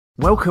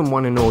Welcome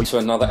one and all to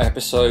another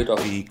episode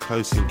of the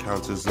Close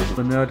Encounters of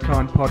the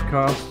Nerdkind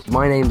podcast.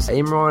 My name's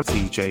Imran,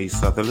 TJ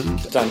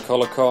Sutherland, Dan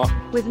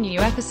Collicott, with new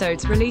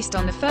episodes released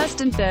on the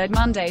first and third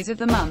Mondays of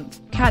the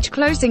month. Catch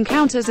Close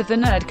Encounters of the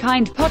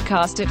Nerdkind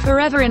podcast at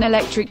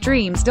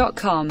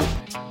foreverinelectricdreams.com.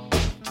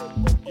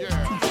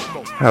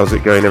 How's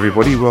it going,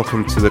 everybody?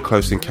 Welcome to the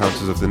Close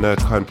Encounters of the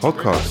Nerdkind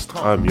podcast.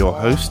 I'm your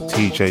host,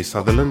 TJ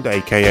Sutherland,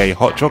 aka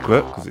Hot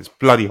Chocolate, because it's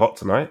bloody hot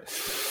tonight.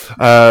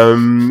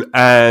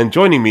 And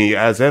joining me,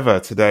 as ever,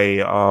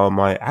 today are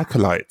my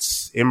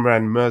acolytes,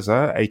 Imran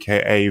Mirza,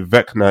 aka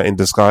Vecna in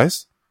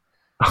disguise.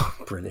 Oh,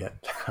 brilliant.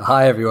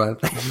 Hi, everyone.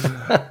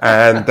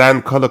 And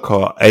Dan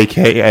Collicott,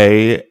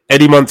 aka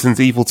Eddie Munson's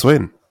evil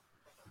twin.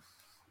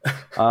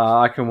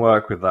 I can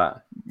work with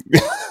that.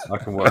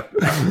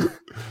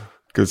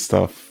 Good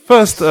stuff.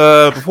 First,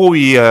 before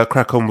we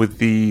crack on with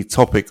the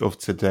topic of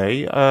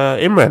today,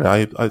 Imran,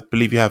 I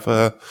believe you have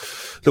a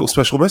little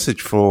special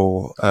message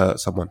for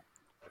someone.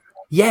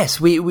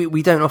 Yes,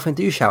 we don't often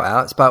do shout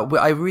outs, but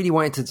I really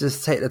wanted to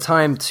just take the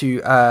time to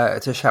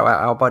shout out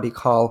our buddy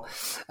Carl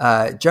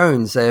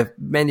Jones.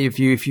 Many of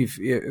you, if you've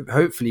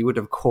hopefully would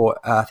have caught,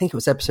 I think it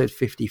was episode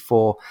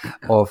 54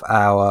 of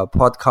our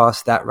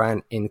podcast that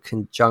ran in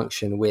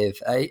conjunction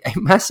with a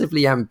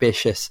massively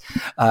ambitious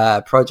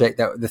project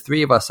that the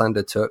three of us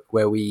undertook,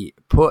 where we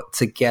put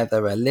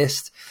together a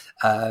list,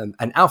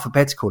 an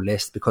alphabetical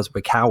list, because we're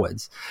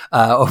cowards,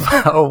 of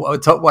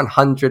top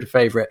 100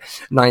 favorite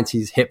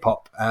 90s hip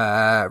hop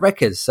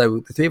records. So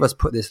the three of us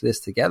put this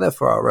list together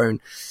for our own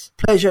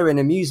pleasure and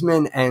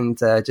amusement, and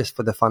just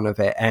for the fun of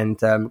it. And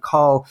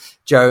Carl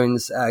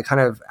Jones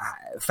kind of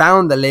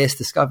found the list,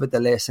 discovered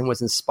the list, and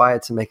was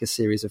inspired to make a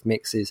series of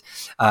mixes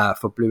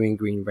for Blue and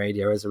Green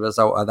Radio as a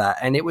result of that.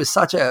 And it was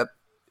such a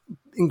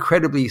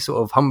incredibly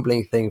sort of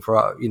humbling thing for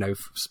our,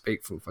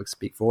 speak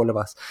for all of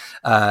us,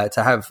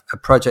 to have a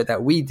project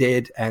that we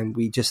did, and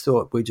we just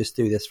thought we'd just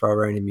do this for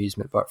our own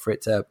amusement, but for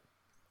it to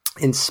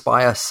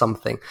inspire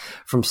something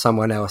from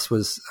someone else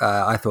was,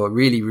 I thought,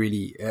 really,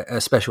 really a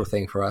special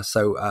thing for us.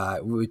 So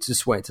we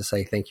just wanted to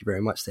say thank you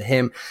very much to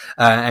him,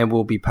 and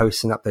we'll be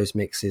posting up those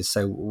mixes.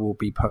 So we'll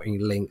be putting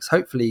links,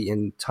 hopefully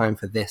in time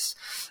for this,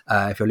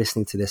 if you're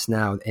listening to this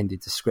now, in the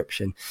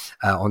description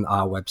on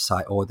our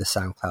website or the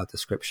SoundCloud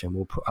description,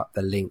 we'll put up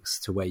the links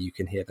to where you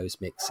can hear those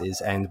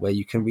mixes and where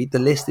you can read the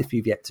list if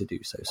you've yet to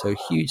do so. So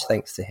huge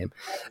thanks to him,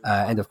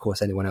 and of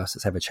course anyone else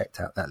that's ever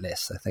checked out that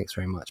list. So thanks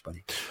very much,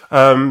 buddy.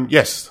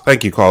 Yes.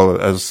 Thank you,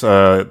 Carl. As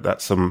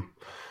that's some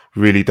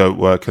really dope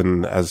work,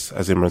 and as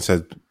Imran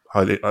said,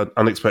 highly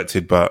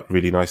unexpected, but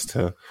really nice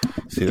to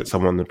see that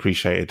someone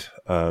appreciated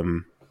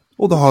all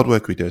the hard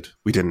work we did.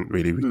 We didn't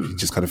really; we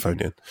just kind of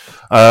phoned in.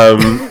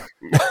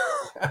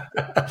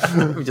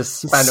 We just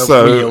span a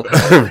wheel,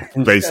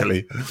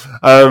 basically.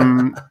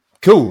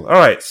 Cool. All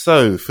right.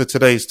 So for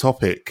today's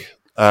topic,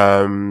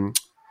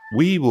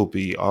 we will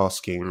be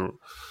asking,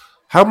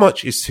 how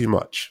much is too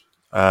much?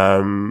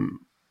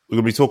 We're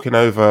going to be talking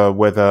over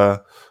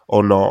whether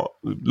or not,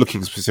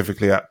 looking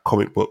specifically at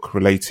comic book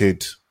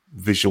related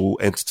visual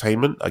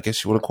entertainment, I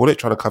guess you want to call it,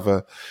 trying to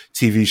cover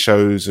TV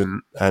shows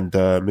and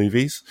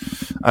movies.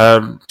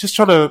 Just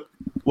trying to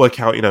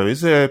work out,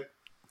 is there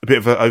a bit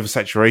of an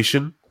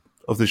oversaturation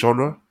of the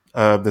genre?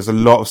 There's a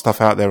lot of stuff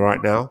out there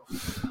right now,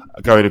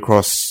 going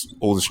across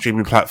all the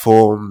streaming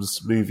platforms,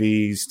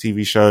 movies,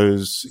 TV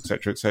shows,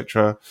 etc.,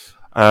 etc.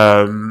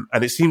 And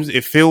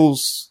it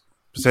feels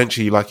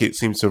potentially like it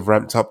seems to have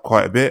ramped up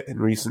quite a bit in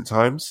recent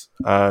times,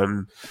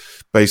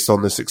 based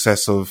on the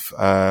success of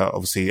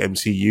obviously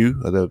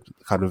MCU are the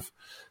kind of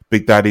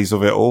big daddies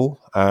of it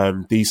all.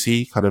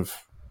 DC kind of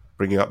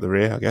bringing up the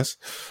rear, I guess.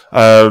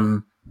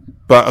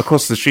 But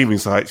across the streaming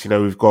sites,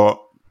 we've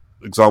got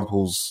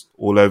examples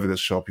all over the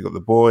shop. You've got The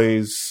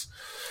Boys,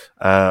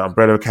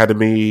 Umbrella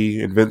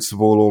Academy,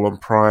 Invincible, all on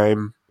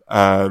Prime,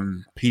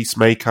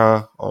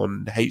 Peacemaker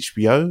on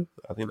HBO,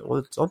 I think that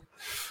was on.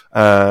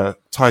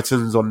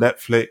 Titans on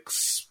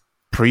Netflix,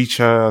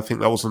 Preacher, I think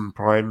that was on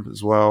Prime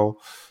as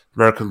well.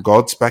 American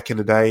Gods back in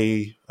the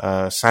day,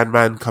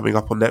 Sandman coming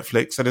up on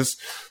Netflix, and there's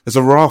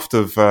a raft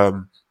of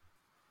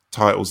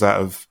titles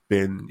that have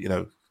been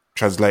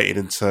translated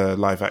into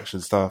live action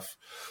stuff,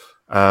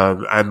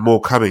 and more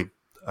coming.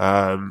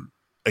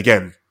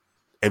 Again,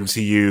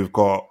 MCU have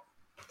got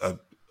a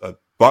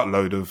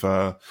buttload of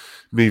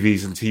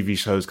movies and TV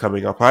shows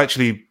coming up. I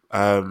actually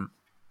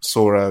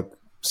saw a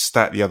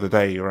stat the other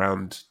day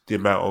around the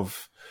amount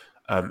of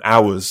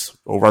hours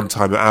or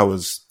runtime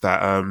hours that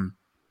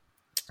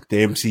the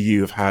MCU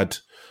have had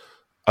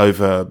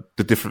over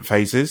the different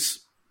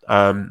phases.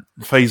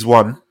 Phase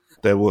 1,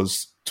 there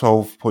was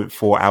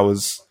 12.4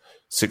 hours,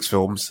 6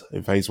 films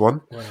in phase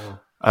 1.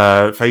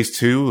 Wow. Phase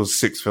 2 was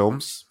 6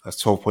 films,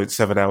 that's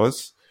 12.7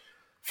 hours.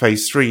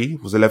 Phase 3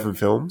 was 11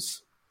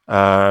 films,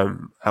 that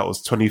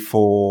was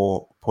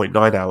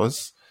 24.9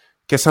 hours.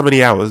 Guess how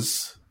many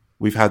hours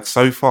we've had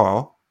so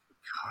far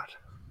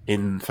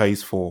in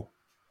phase 4?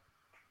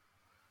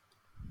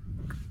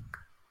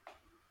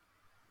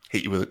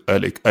 Hit you with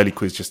an early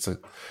quiz just to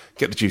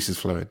get the juices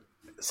flowing.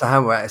 So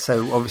how?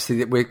 So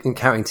obviously we're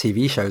counting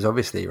TV shows,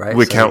 obviously, right?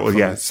 We're So counting,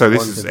 yeah. So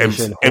this is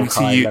WandaVision,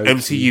 MCU Hawkeye, Loki.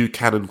 MCU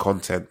canon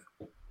content.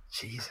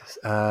 Jesus.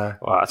 Well,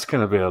 that's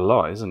going to be a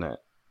lot, isn't it?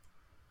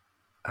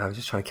 I was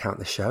just trying to count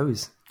the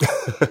shows.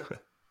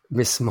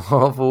 Miss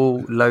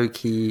Marvel,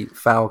 Loki,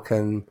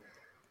 Falcon,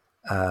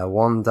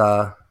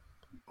 Wanda,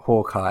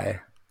 Hawkeye.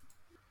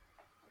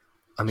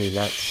 I mean,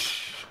 that's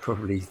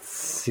probably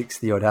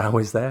 60 odd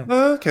hours there.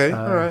 Oh, okay,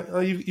 all right. Oh,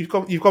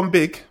 you've gone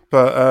big,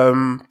 but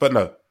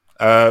no.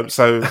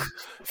 So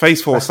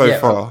Phase 4 so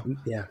far.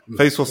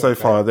 Phase 4 so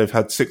far. They've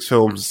had 6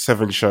 films,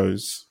 7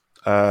 shows,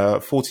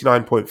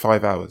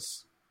 49.5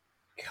 hours.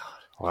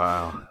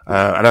 Wow.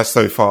 And that's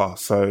so far.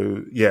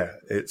 So yeah,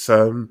 it's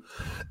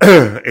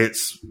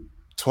it's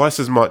twice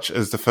as much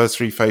as the first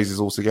 3 phases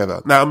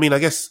altogether. Now, I mean, I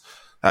guess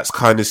that's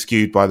kind of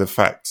skewed by the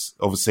fact,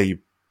 obviously,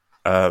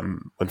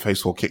 when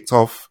Phase 4 kicked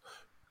off,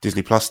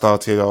 Disney Plus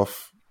started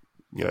off,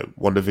 you know,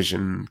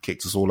 WandaVision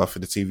kicked us all off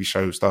in the TV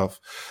show stuff.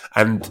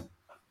 And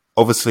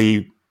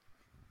obviously,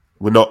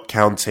 we're not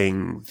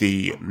counting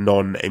the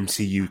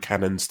non-MCU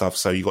canon stuff.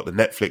 So you got the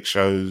Netflix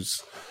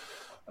shows,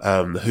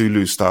 the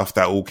Hulu stuff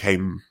that all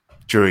came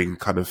during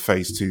kind of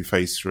Phase 2,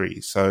 Phase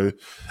 3. So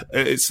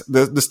it's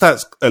the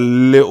stats a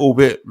little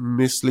bit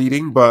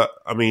misleading, but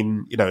I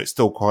mean, you know, it's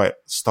still quite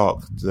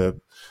stark, the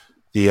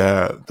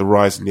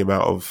rise in the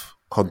amount of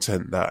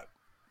content that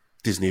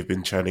Disney have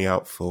been churning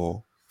out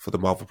for the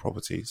Marvel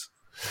properties.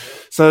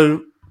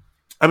 So,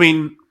 I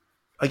mean,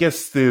 I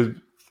guess the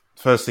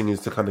first thing is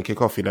to kind of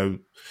kick off, you know,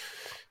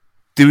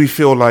 do we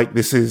feel like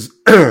this is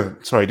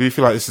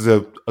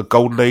a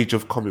golden age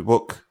of comic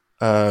book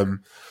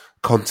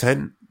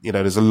content? You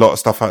know, there's a lot of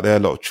stuff out there, a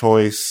lot of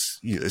choice.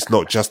 It's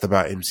not just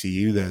about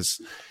MCU. There's,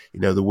 you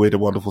know, the weird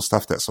and wonderful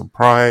stuff that's on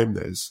Prime.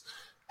 There's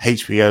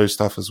HBO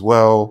stuff as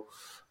well.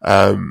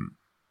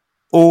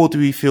 Or do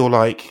we feel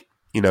like,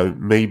 you know,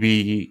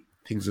 maybe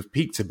things have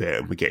peaked a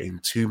bit and we're getting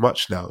too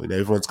much now? You know,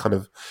 everyone's kind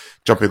of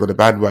jumping on the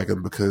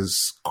bandwagon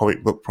because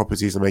comic book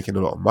properties are making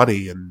a lot of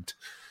money. And,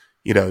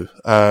 you know,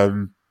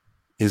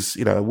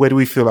 where do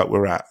we feel like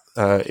we're at?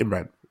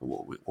 Imran,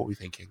 what are we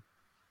thinking?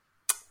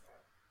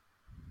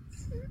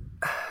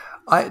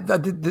 I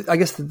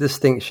guess the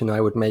distinction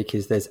I would make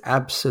is there's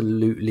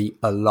absolutely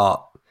a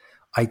lot.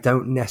 I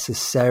don't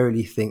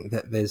necessarily think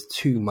that there's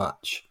too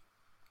much.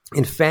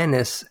 In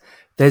fairness,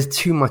 there's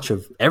too much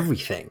of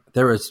everything.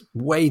 There is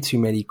way too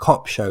many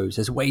cop shows.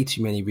 There's way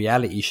too many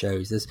reality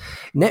shows. There's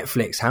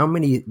Netflix. How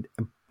many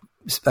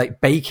like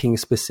baking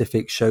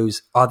specific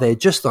shows are there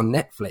just on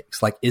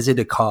Netflix? Like, is it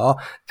a car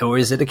or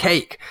is it a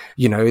cake?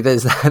 You know,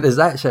 there's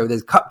that show.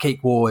 There's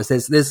Cupcake Wars.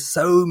 There's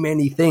so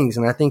many things,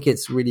 and I think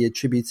it's really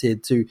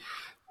attributed to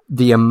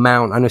the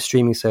amount. I know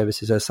streaming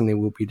services are something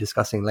we'll be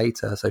discussing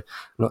later, so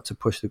not to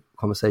push the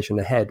conversation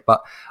ahead,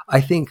 but I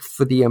think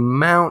for the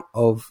amount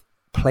of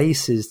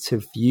places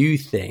to view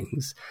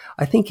things,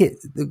 I think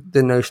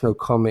the notion of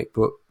comic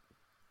book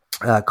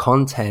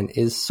content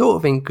is sort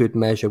of in good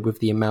measure with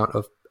the amount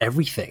of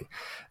everything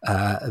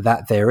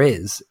that there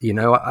is. You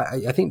know,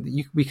 I think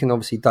we can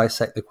obviously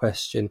dissect the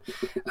question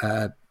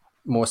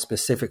more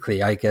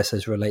specifically, I guess,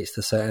 as relates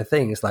to certain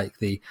things, like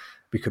we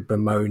could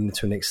bemoan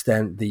to an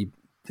extent the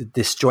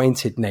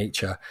disjointed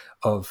nature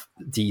of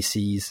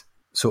DC's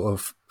sort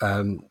of,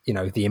 you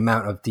know, the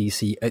amount of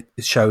DC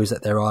shows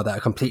that there are that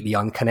are completely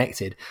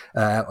unconnected.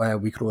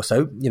 We could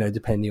also, you know,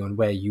 depending on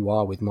where you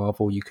are with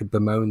Marvel, you could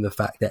bemoan the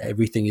fact that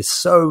everything is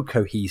so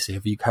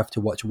cohesive. You have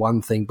to watch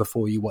one thing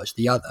before you watch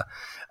the other.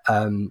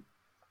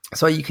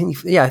 So you can,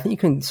 I think you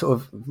can sort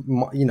of,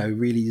 you know,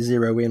 really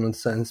zero in on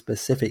certain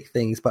specific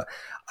things, but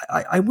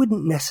I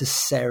wouldn't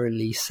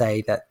necessarily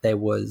say that there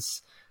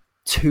was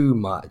too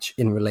much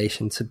in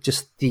relation to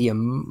just the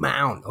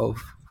amount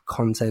of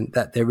content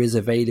that there is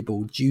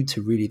available due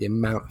to really the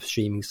amount of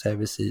streaming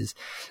services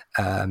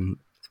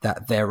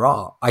that there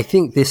are. I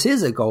think this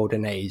is a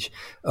golden age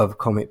of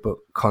comic book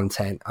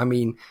content. I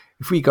mean,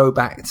 if we go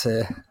back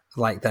to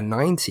like the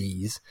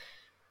 90s,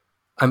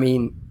 I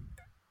mean,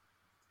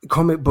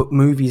 comic book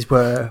movies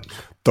were,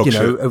 Dog you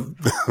know,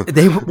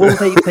 they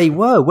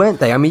were, weren't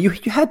they? I mean, you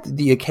had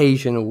the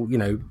occasional, you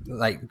know,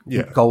 like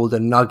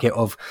golden nugget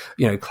of,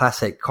 you know,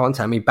 classic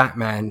content. I mean,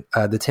 Batman,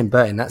 the Tim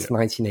Burton, that's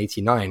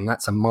 1989.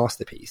 That's a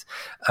masterpiece.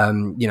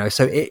 You know,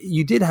 so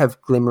you did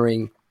have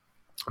glimmering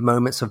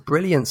moments of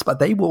brilliance, but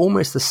they were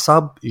almost a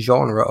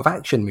sub-genre of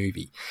action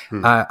movie.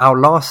 Our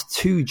last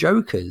 2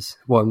 Jokers,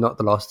 well, not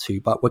the last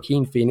 2, but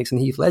Joaquin Phoenix and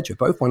Heath Ledger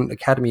both won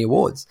Academy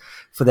Awards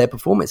for their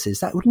performances.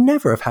 That would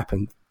never have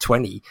happened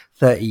 20,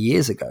 30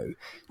 years ago,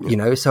 you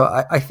know? So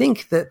I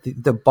think that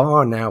the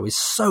bar now is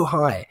so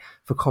high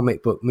for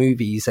comic book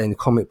movies and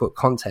comic book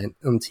content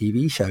on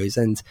TV shows.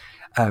 And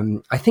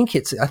I think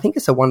it's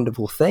a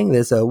wonderful thing.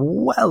 There's a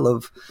well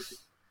of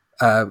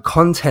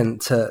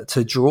content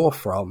to draw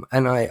from,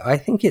 and I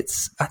think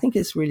it's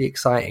really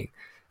exciting.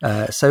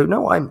 So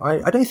no, I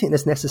don't think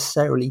there's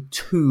necessarily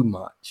too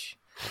much,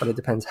 but it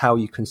depends how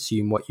you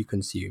consume what you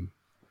consume.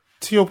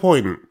 To your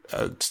point,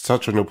 to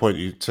touch on your point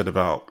you said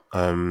about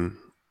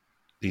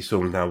these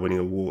films now winning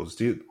awards,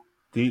 do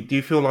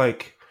you feel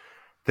like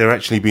they're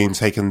actually being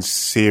taken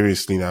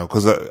seriously now.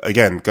 Because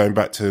again, going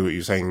back to what you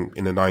were saying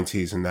in the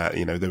 90s and that,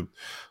 the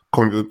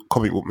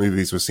comic book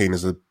movies were seen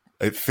as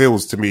it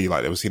feels to me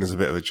like they were seen as a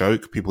bit of a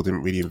joke. People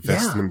didn't really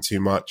invest in them too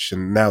much.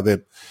 And now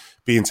they're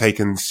being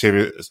taken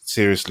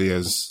seriously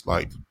as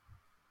like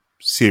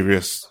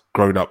serious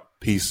grown up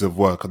pieces of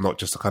work and not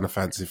just a kind of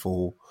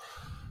fanciful,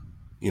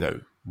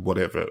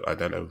 whatever. I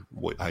don't know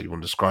how you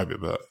want to describe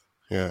it, but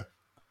yeah.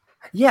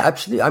 Yeah,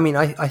 absolutely. I mean,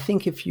 I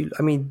think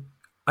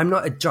I'm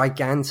not a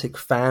gigantic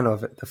fan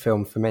of the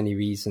film for many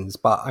reasons,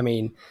 but I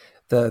mean,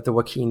 the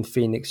Joaquin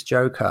Phoenix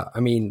Joker, I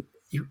mean,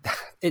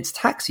 it's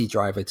Taxi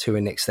Driver to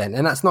an extent,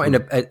 and that's not in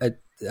a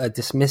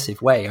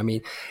dismissive way. I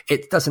mean,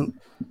 it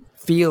doesn't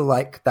feel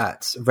like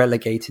that's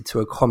relegated to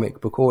a comic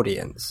book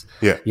audience.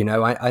 Yeah.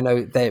 I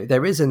know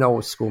there is an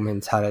old school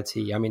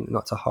mentality. I mean,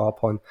 not to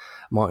harp on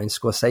Martin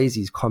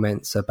Scorsese's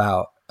comments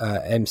about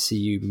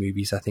MCU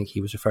movies. I think he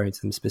was referring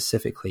to them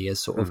specifically as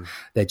sort of,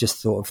 they're just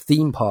sort of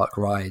theme park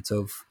rides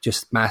of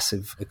just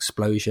massive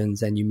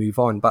explosions and you move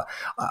on. But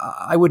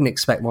I wouldn't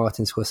expect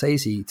Martin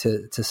Scorsese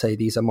to say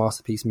these are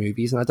masterpiece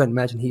movies, and I don't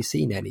imagine he's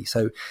seen any.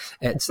 So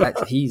it's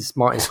that he's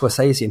Martin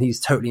Scorsese and he's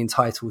totally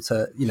entitled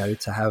to,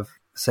 to have,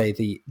 say,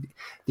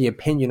 the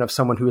opinion of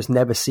someone who has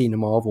never seen a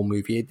Marvel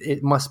movie.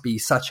 It must be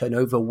such an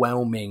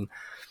overwhelming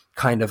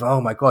kind of, oh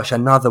my gosh,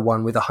 another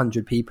one with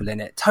 100 people in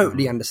it.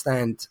 Totally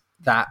understand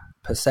that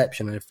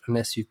perception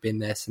unless you've been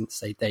there since,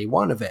 say, day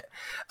one of it.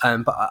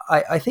 But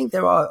I think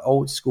there are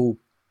old school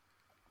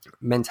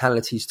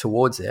mentalities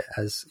towards it,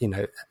 as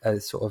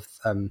as sort of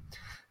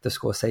the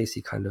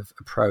Scorsese kind of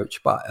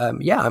approach. But I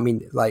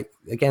mean, like,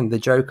 again, the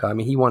Joker, I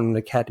mean, he won an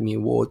Academy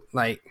Award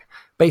like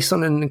based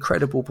on an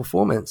incredible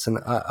performance, and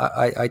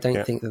I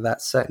don't think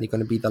that's certainly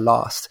going to be the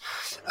last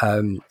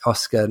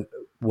Oscar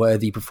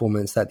worthy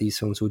performance that these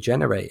films will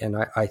generate. And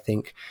I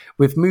think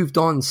we've moved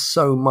on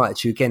so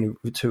much, again,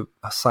 to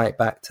cite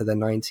back to the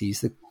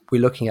 90s, we're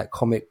looking at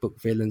comic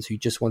book villains who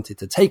just wanted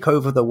to take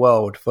over the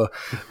world for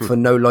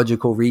no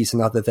logical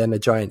reason other than a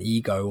giant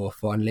ego or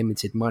for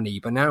unlimited money.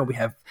 But now we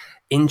have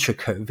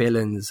intricate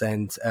villains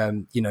and,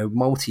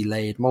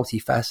 multi-layered,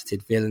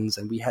 multifaceted villains.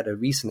 And we had a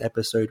recent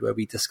episode where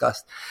we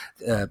discussed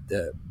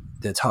the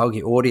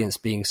target audience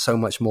being so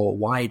much more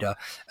wider,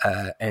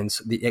 and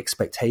the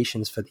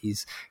expectations for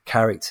these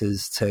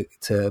characters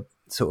to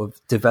sort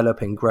of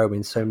develop and grow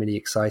in so many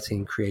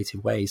exciting,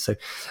 creative ways. So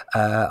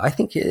I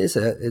think it's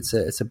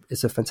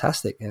a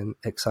fantastic and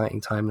exciting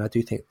time, and I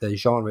do think the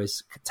genre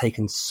is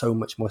taken so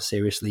much more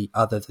seriously,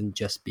 other than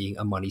just being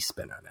a money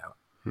spinner now.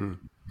 How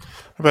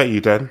about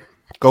you, Dan?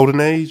 Golden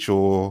Age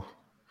or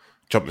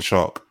Jump the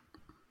Shark?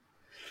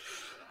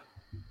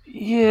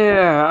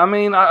 Yeah, I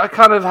mean, I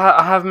kind of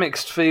I have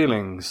mixed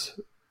feelings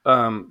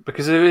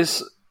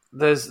because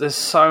there's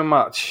so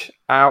much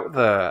out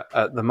there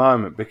at the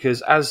moment.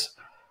 Because as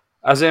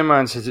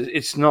Imran said,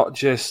 it's not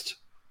just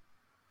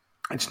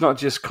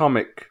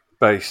comic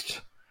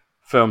based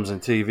films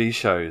and TV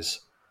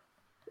shows.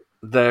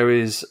 There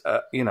is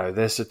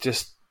there's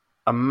just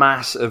a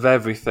mass of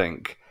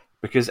everything,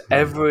 because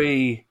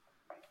every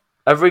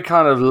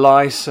kind of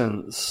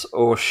license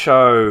or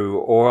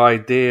show or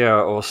idea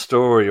or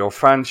story or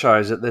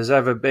franchise that there's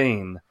ever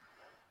been,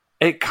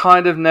 it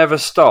kind of never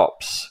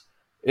stops.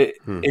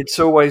 It's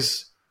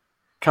always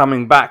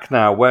coming back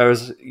now,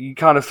 whereas you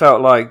kind of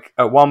felt like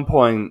at one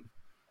point,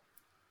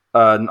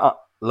 late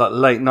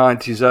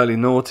 90s, early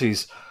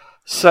noughties,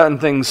 certain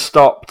things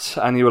stopped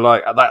and you were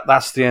like,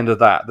 that's the end of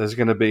that. There's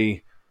going to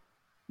be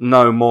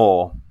no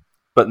more.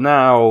 But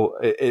now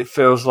it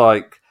feels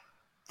like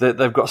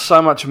they've got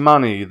so much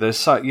money. There's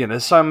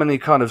so many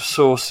kind of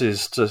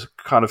sources to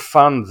kind of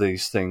fund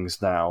these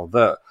things now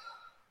that,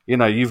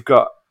 you've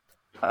got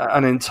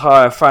an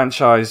entire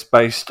franchise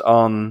based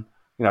on,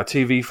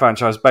 TV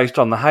franchise based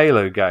on the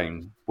Halo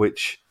game,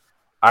 which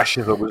I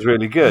actually thought was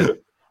really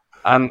good.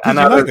 And Did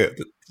you like it?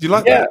 Did you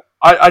like it?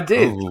 I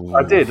did. Ooh.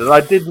 I did. And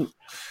I didn't.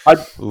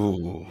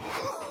 Ooh.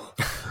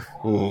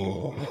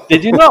 Ooh.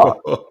 Did you not?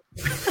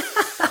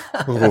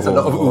 That's a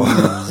lot of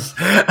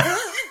oohs.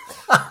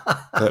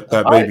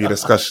 That may be a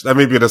discussion. That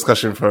may be a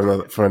discussion for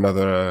another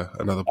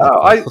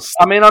podcast.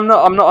 I mean, I'm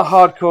not a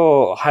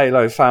hardcore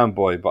Halo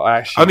fanboy, but I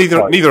actually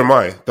neither am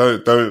I.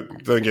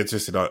 Don't get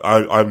twisted.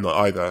 I'm not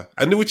either.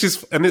 And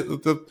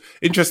the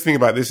interesting thing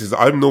about this is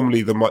I'm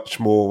normally the much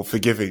more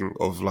forgiving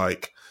of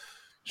like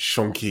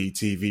shonky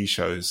TV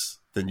shows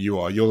than you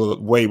are. You're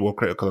way more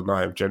critical than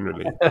I am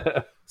generally.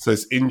 So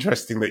it's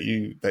interesting that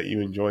you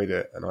enjoyed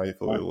it, and I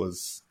thought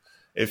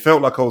it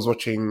felt like I was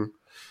watching.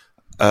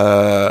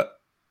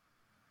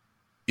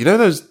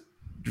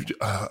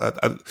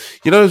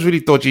 Those really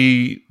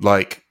dodgy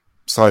like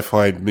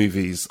sci-fi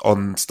movies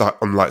on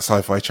like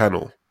Sci-Fi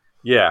Channel.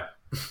 Yeah,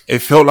 it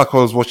felt like I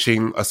was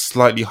watching a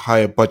slightly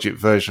higher budget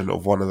version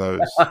of one of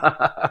those.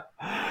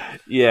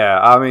 Yeah,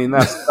 I mean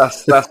that's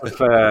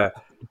a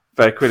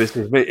fair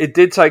criticism. It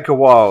did take a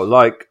while.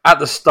 Like at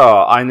the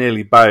start, I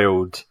nearly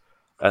bailed.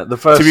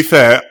 To be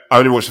fair, I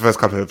only watched the first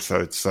couple of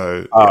episodes.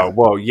 So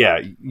well, yeah,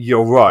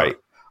 you're right.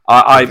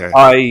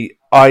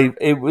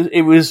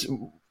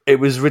 It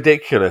was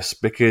ridiculous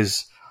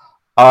because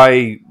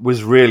I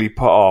was really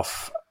put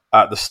off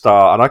at the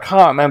start, and I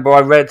can't remember.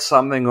 I read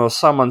something or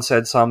someone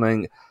said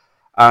something,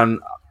 and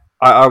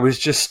I was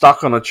just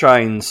stuck on a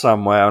train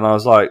somewhere, and I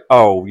was like,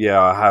 "Oh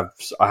yeah,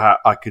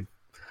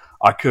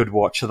 I could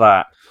watch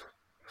that."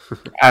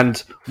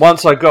 And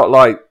once I got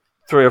like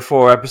 3 or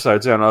 4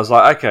 episodes in, I was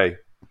like, "Okay,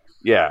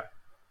 yeah,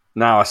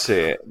 now I see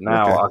it.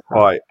 Now I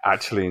quite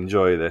actually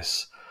enjoy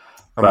this."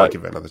 I might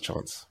give it another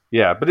chance.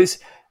 Yeah, but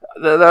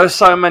there are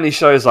so many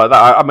shows like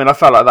that. I mean, I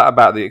felt like that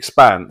about The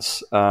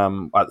Expanse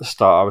at the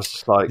start. I was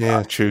just like,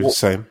 yeah, true,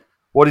 same.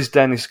 What is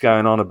Dennis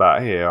going on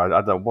about here?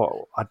 I don't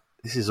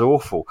this is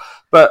awful.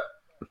 But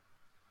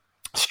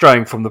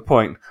straying from the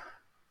point.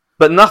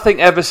 But nothing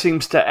ever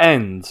seems to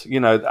end. You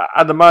know,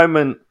 at the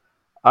moment,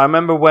 I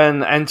remember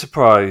when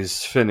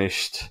Enterprise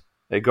finished,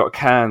 it got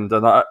canned,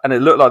 and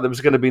it looked like there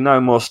was going to be no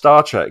more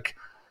Star Trek.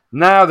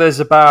 Now there's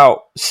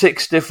about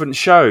 6 different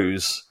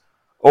shows,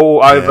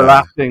 all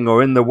overlapping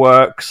or in the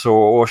works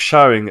or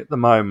showing at the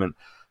moment.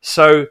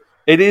 So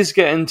it is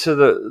getting to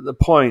the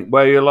point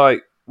where you're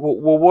like,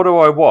 well, what do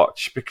I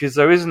watch? Because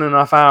there isn't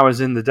enough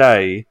hours in the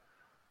day,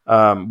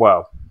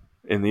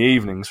 in the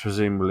evenings,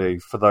 presumably,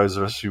 for those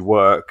of us who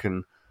work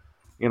and,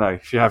 you know,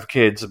 if you have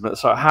kids.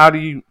 So how do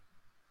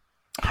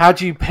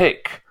you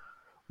pick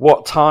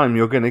what time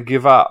you're going to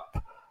give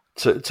up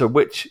to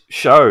which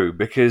show?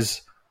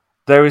 Because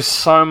there is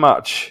so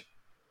much,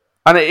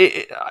 and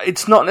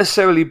it's not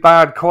necessarily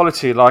bad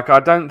quality. Like, I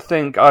don't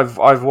think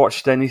I've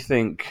watched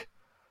anything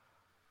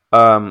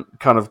kind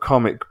of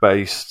comic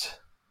based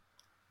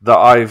that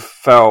I've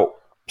felt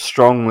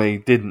strongly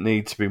didn't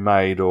need to be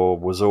made or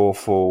was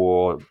awful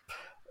or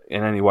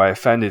in any way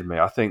offended me.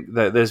 I think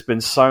that there's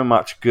been so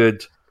much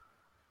good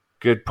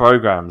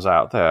programs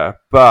out there,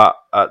 but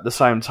at the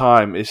same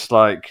time, it's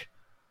like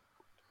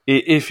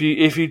if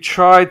you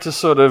try to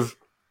sort of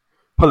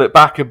pull it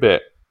back a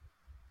bit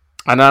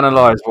and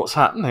analyze what's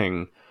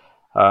happening,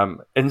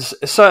 and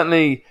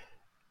certainly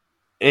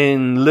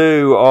in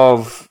lieu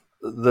of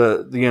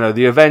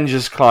the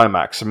Avengers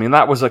climax. I mean,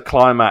 that was a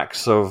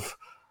climax of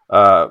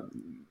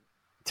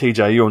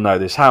TJ. You'll know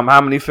this. How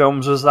many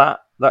films was that?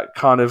 That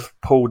kind of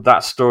pulled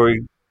that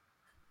story.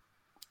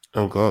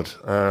 Oh God.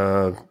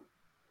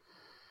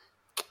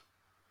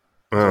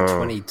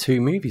 22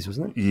 movies,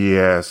 wasn't it?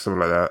 Yeah, something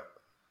like that.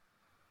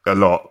 A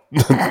lot.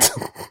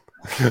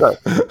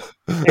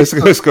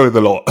 let's go with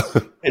a lot.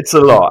 It's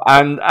a lot,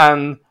 and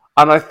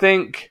I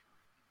think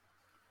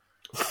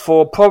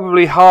for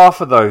probably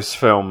half of those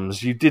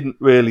films, you didn't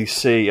really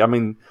see. I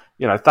mean,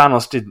 you know,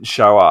 Thanos didn't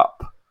show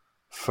up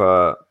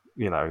for,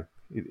 you know,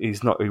 he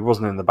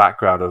wasn't in the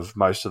background of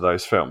most of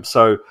those films,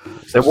 so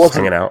there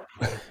wasn't hanging out.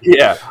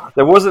 Yeah,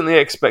 there wasn't the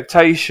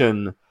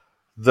expectation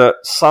that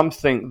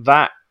something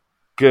that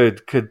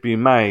good could be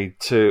made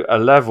to a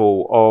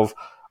level of,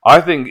 I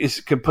think,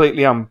 is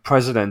completely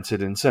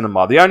unprecedented in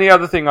cinema. The only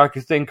other thing I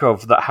could think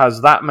of that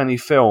has that many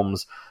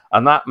films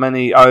and that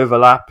many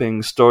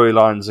overlapping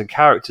storylines and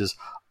characters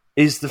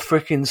is the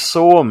freaking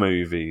Saw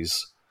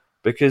movies.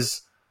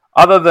 Because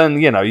other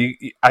than, you know,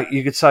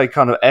 you could say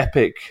kind of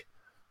epic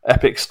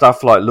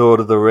stuff like Lord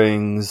of the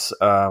Rings.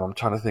 I'm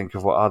trying to think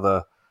of what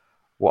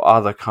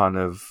other kind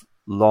of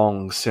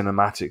long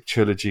cinematic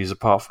trilogies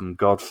apart from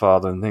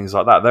Godfather and things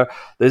like that.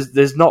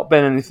 There's not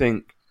been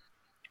anything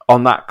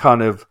on that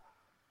kind of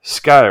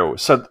scale.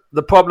 So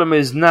the problem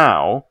is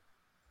now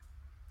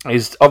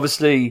is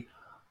obviously,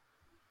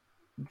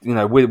 you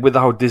know, with the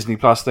whole Disney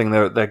Plus thing,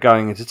 they're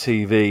going into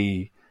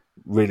TV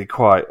really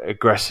quite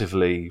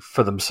aggressively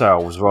for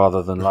themselves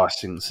rather than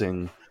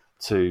licensing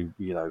to,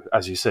 you know,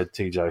 as you said,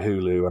 TJ,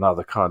 Hulu and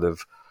other kind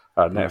of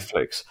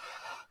Netflix.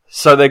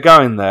 So they're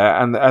going there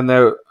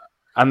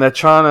and they're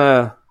trying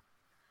to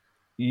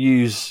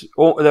use.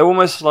 They're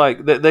almost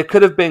like there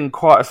could have been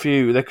quite a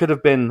few. There could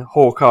have been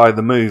Hawkeye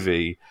the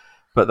movie,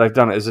 but they've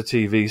done it as a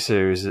TV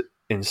series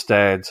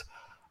instead.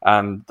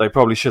 And they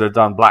probably should have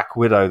done Black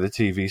Widow, the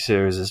TV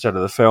series, instead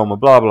of the film, and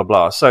blah, blah,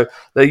 blah. So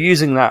they're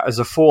using that as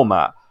a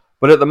format.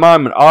 But at the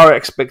moment, our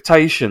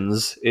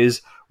expectations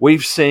is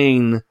we've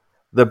seen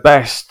the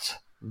best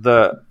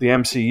that the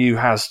MCU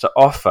has to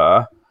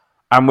offer,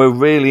 and we're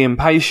really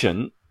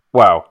impatient.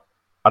 Well,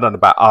 I don't know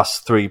about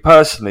us three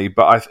personally,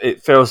 but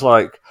it feels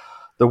like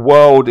the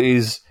world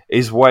is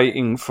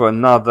waiting for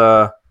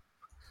another,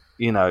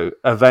 you know,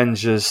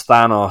 Avengers,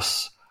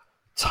 Thanos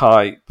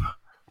type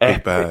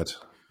epic,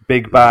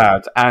 big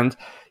bad. And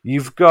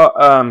you've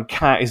got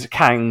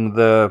Kang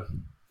the,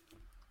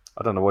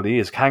 I don't know what he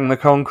is, Kang the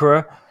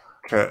Conqueror?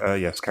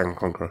 Yes, Kang the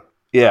Conqueror.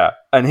 Yeah,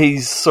 and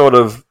he's sort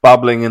of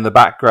bubbling in the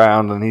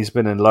background, and he's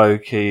been in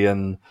Loki,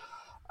 and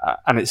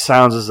it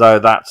sounds as though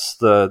that's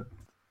the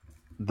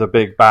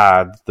big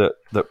bad that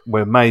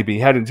we're maybe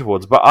heading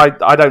towards. But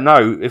I don't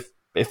know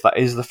if that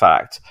is the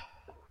fact.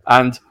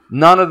 And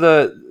none of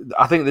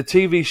I think the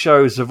TV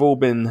shows have all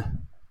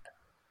been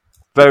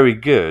very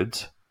good,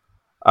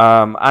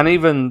 and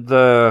even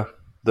the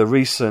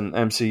recent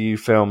MCU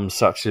films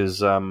such as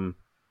you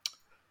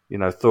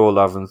know, Thor: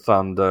 Love and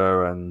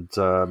Thunder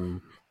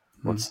and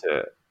what's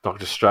it,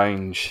 Doctor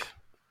Strange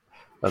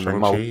and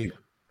Shang-Chi.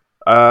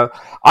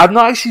 I've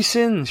not actually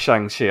seen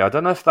Shang-Chi. I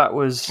don't know if that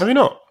was... Have you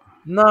not?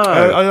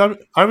 No.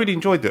 I really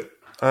enjoyed it.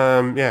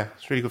 Yeah,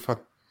 it's really good fun.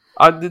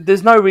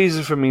 There's no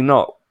reason for me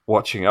not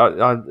watching it.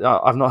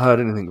 I've not heard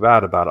anything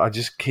bad about it. I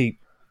just keep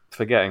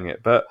forgetting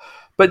it. But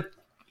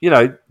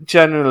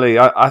generally,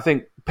 I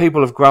think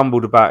people have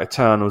grumbled about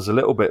Eternals a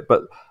little bit,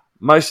 but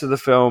most of the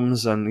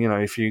films, and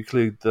if you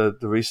include the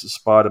recent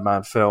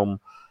Spider-Man film,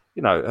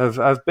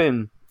 have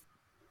been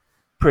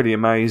pretty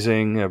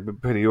amazing, have been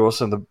pretty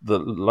awesome.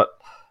 The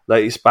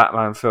latest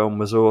Batman film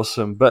was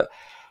awesome, but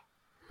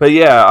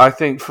yeah, I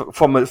think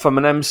from an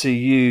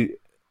MCU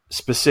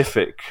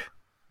specific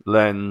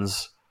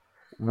lens,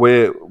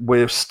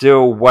 we're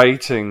still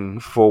waiting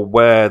for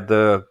where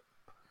the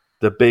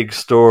big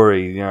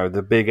story,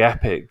 the big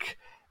epic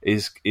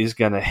is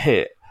going to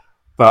hit.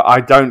 But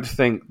I don't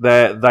think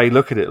they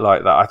look at it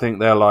like that. I think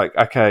they're like,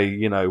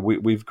 okay,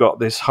 we've got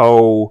this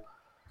whole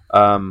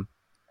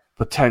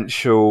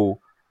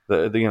potential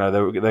that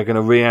they're going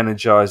to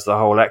re-energize the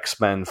whole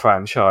X-Men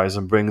franchise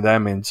and bring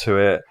them into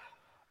it.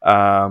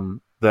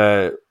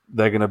 They're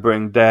going to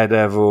bring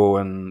Daredevil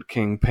and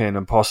Kingpin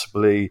and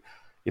possibly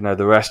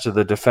the rest of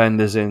the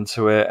Defenders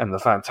into it and the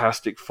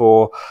Fantastic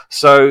Four.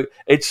 So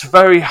it's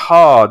very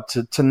hard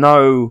to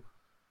know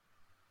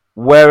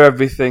where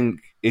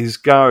everything is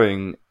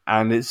going.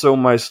 And it's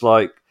almost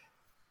like,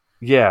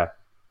 to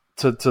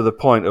the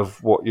point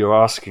of what you're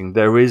asking,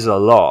 there is a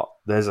lot.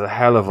 There's a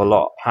hell of a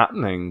lot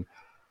happening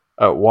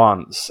at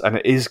once. And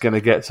it is going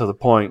to get to the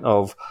point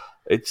of,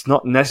 it's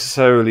not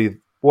necessarily,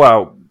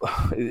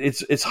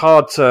 it's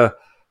hard to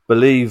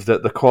believe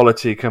that the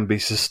quality can be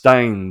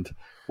sustained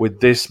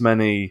with this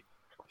many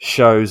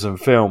shows and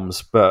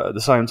films. But at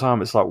the same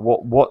time, it's like,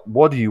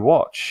 what do you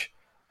watch?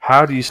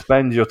 How do you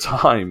spend your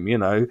time?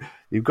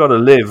 You've got to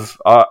live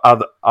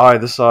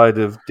either side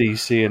of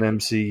DC and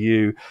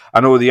MCU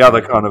and all the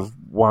other kind of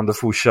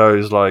wonderful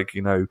shows like,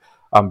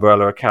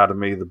 Umbrella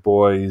Academy, The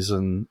Boys,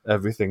 and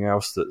everything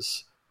else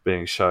that's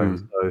being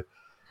shown.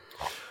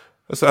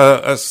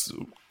 That's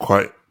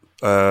quite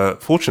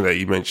fortunate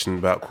you mentioned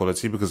about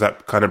quality, because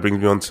that kind of brings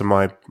me on to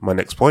my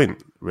next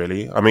point,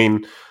 really. I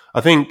mean,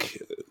 I think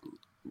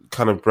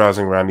kind of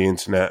browsing around the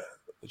internet,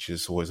 which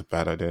is always a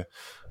bad idea,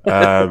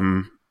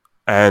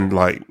 and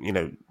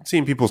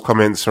seeing people's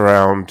comments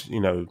around,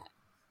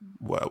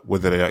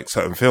 whether they like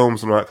certain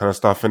films and all that kind of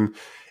stuff. And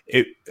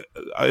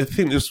I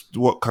think this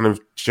what kind of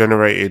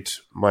generated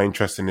my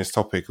interest in this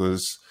topic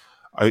was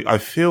I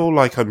feel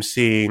like I'm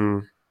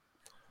seeing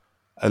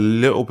a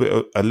little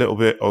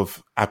bit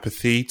of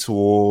apathy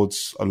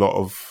towards a lot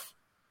of,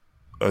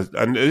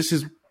 and this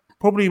is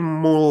probably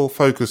more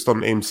focused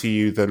on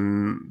MCU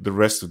than the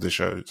rest of the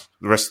shows,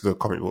 the rest of the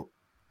comic book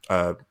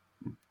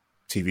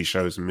TV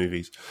shows and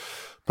movies.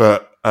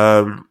 But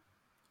I'm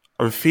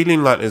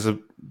feeling like there's a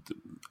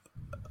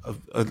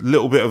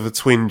little bit of a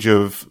twinge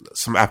of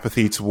some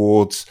apathy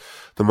towards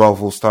the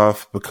Marvel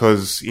stuff,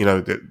 because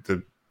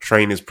the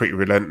train is pretty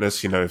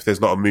relentless. If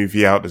there's not a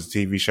movie out, there's a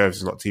TV show. If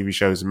there's not a TV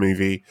show, there's a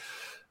movie.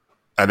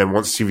 And then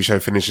once the TV show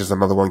finishes,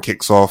 another one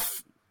kicks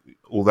off,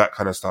 all that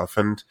kind of stuff.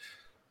 And,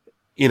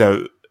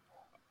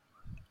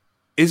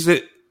 is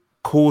it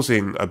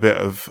causing a bit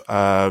of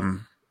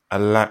a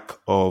lack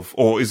of,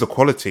 or is the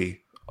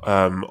quality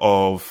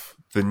of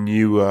the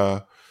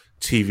newer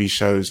TV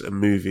shows and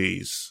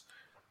movies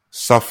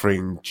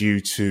suffering due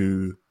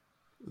to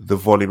the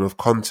volume of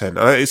content?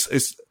 It's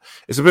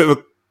a bit of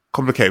a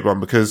complicated one,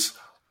 because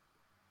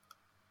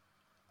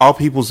are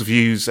people's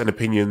views and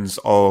opinions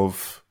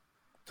of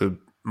the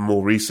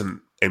more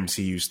recent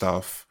MCU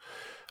stuff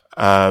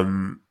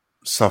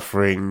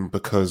suffering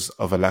because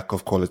of a lack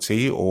of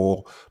quality,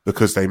 or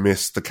because they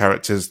missed the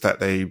characters that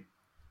they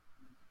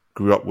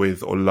grew up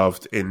with or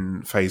loved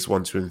in phase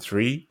 1, 2, and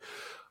 3?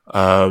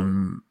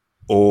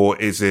 Or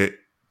is it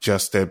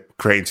just they're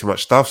creating too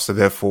much stuff, so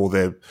therefore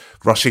they're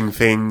rushing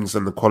things,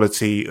 and the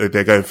quality,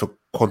 they're going for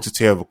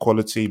quantity over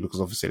quality, because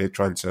obviously they're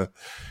trying to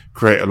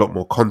create a lot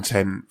more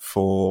content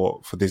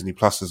for Disney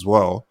Plus as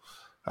well.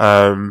 What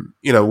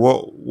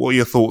are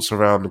your thoughts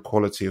around the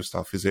quality of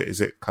stuff? Is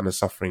it kind of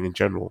suffering in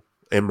general?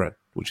 Imran,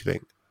 what do you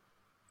think?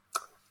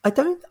 I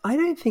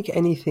don't think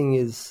anything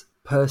is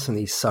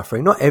personally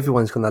suffering. Not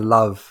everyone's going to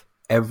love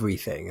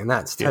everything, and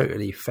that's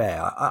totally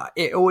fair.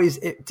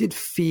 It did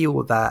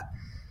feel that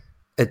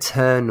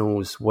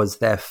Eternals was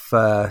their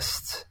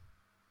first,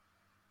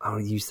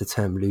 I'll use the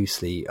term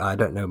loosely, I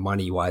don't know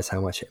money-wise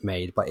how much it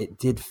made, but it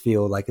did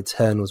feel like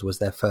Eternals was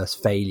their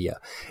first failure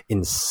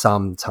in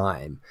some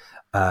time.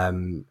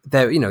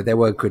 There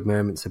were good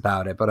moments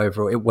about it, but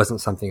overall it wasn't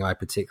something I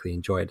particularly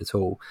enjoyed at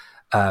all.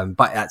 But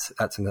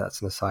that's an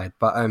aside.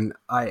 But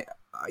I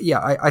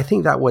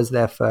think that was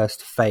their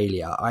first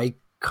failure. I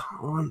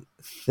can't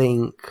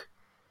think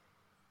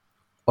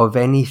of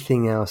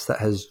anything else that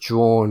has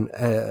drawn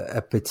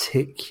a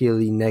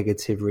particularly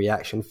negative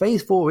reaction.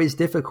 Phase 4 is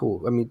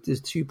difficult. I mean,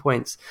 there's 2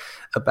 points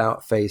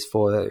about Phase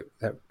 4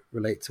 that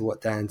relate to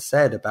what Dan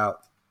said about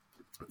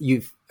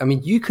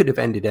you could have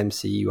ended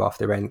MCU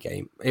after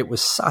Endgame. It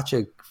was such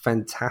a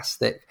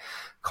fantastic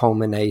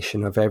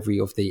culmination of every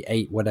of the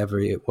 8 whatever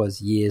it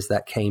was years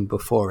that came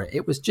before it.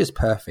 It was just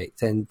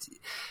perfect, and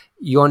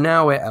you're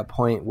now at a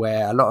point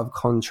where a lot of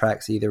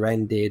contracts either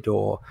ended,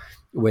 or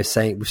we've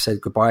said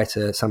goodbye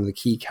to some of the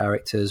key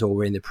characters, or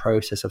we're in the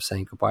process of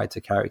saying goodbye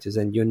to characters,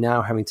 and you're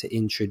now having to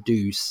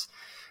introduce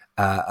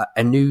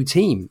a new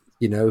team,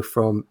 you know,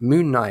 from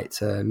Moon Knight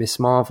to Miss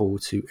Marvel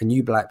to a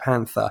new Black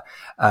Panther,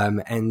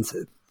 and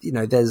you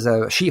know, there's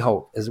a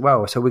She-Hulk as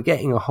well. So we're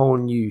getting a whole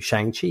new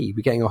Shang-Chi.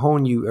 We're getting a whole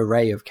new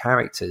array of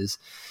characters.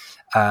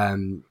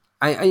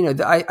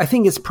 I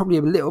think it's probably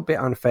a little bit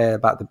unfair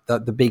about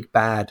the big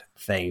bad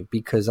thing,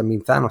 because I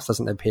mean, Thanos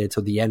doesn't appear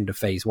till the end of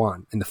Phase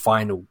 1 in the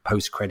final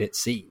post-credit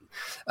scene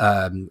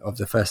of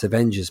the first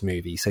Avengers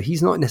movie. So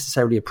he's not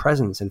necessarily a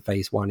presence in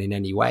Phase 1 in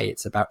any way.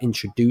 It's about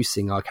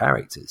introducing our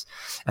characters,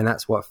 and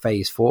that's what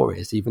Phase 4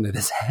 is, even though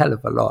there's a hell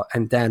of a lot.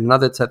 And Dan,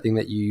 another thing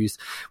that you used,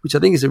 which I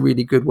think is a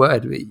really good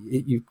word,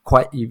 you've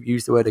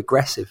used the word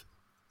aggressive.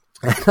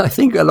 And I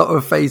think a lot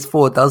of Phase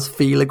 4 does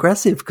feel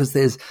aggressive because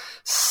there's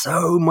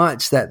so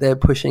much that they're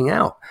pushing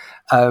out.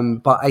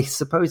 But I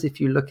suppose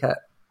if you look at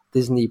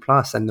Disney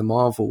Plus and the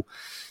Marvel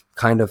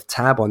kind of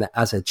tab on it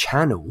as a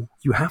channel,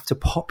 you have to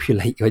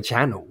populate your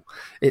channel.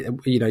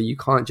 You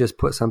can't just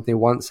put something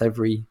once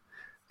every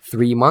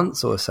 3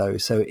 months or so.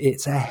 So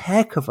it's a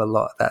heck of a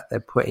lot that they're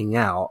putting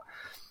out.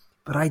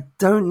 But I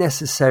don't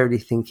necessarily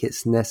think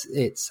there's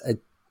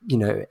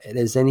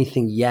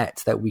anything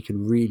yet that we could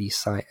really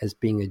cite as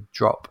being a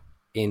drop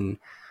in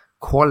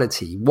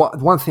quality.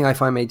 One thing I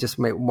find, may just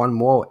make one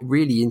more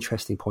really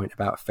interesting point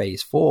about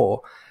Phase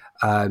 4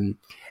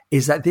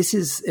 is that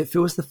it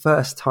feels the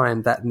first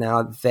time that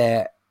now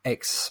that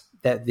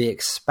the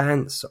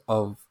expanse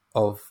of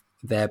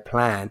their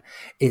plan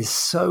is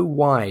so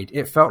wide.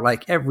 It felt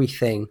like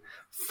everything,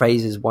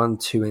 Phases 1,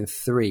 2, and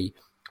 3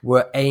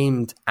 were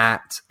aimed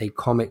at a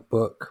comic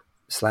book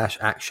 /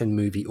 action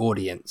movie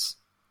audience,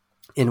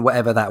 in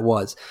whatever that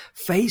was.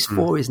 Phase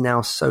 4 is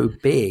now so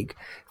big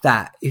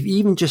that if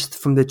even just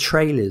from the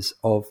trailers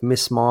of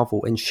Miss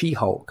Marvel and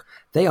She-Hulk,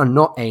 they are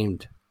not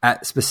aimed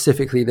at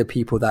specifically the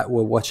people that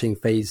were watching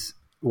Phase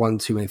 1,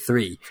 2, and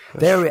 3.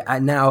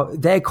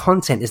 Their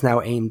content is now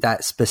aimed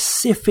at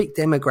specific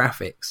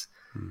demographics.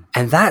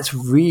 And that's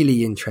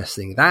really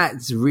interesting.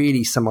 That's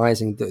really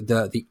surmising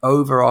the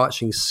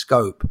overarching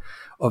scope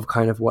of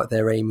kind of what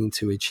they're aiming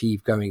to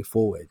achieve going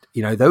forward.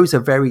 You know, those are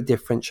very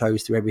different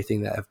shows to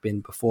everything that have been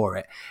before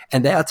it.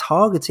 And they are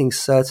targeting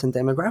certain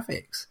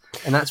demographics.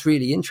 And that's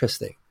really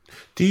interesting.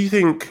 Do you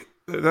think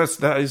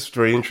that is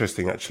very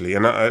interesting, actually?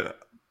 And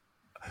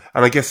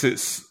I guess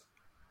it's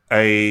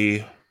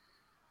a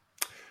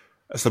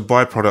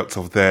byproduct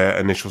of their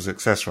initial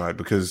success, right?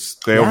 Because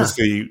they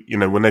obviously, you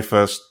know, when they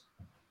first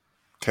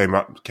came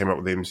up with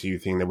the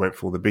MCU thing, they went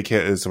for all the big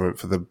hitters, they went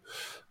for the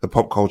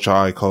pop culture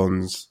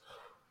icons,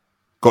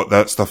 got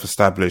that stuff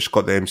established,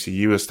 got the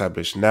MCU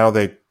established. Now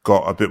they've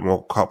got a bit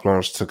more carte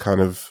blanche to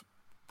kind of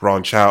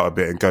branch out a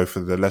bit and go for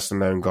the lesser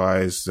known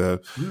guys,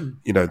 you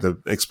know,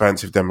 the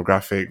expansive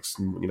demographics,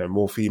 you know,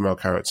 more female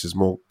characters,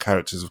 more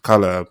characters of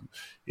color,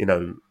 you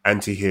know,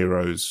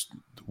 anti-heroes,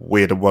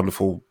 weird and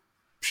wonderful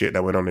shit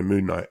that went on in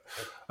Moon Knight.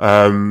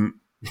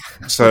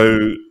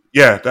 So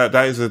yeah, that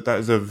is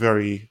a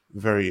very,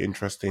 very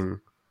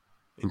interesting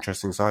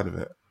side of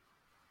it.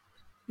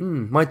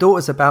 My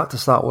daughter's about to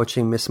start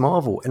watching Miss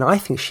Marvel, and I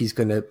think she's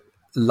going to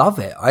love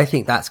it. I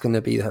think that's going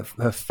to be her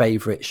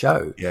favorite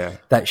show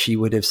that she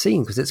would have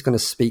seen, because it's going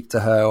to speak to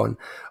her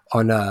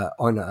on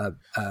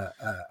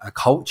a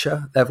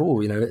culture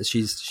level. You know,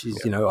 she's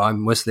you know,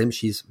 I'm Muslim.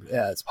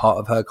 It's part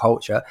of her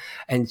culture,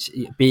 and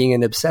being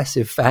an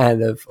obsessive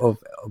fan of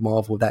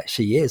Marvel that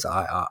she is,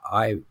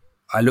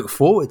 I look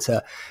forward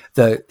to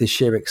the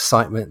sheer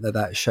excitement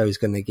that show is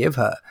going to give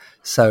her.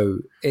 So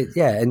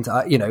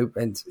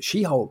and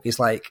She-Hulk is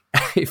like,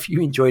 if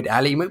you enjoyed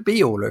Ally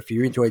McBeal or if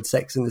you enjoyed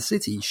Sex and the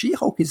City,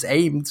 She-Hulk is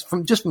aimed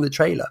from the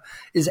trailer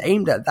is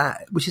aimed at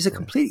that, which is a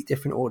completely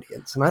different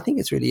audience. And I think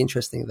it's really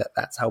interesting that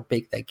that's how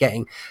big they're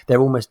getting. They're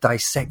almost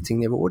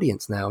dissecting their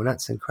audience now, and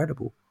that's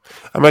incredible.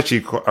 I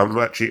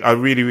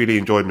really, really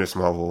enjoyed Miss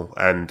Marvel,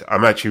 and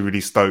I'm actually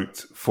really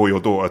stoked for your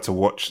daughter to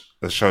watch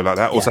a show like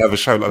that. Also have a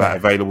show like that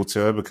available to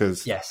her,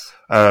 because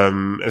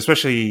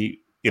especially,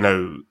 you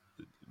know,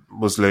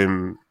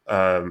 Muslim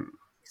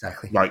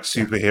like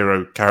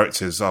superhero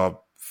characters are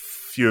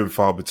few and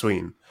far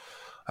between,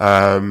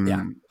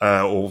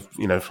 or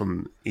you know,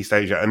 from East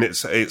Asia, and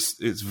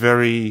it's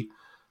very,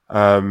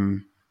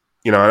 you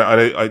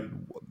know,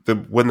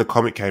 when the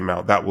comic came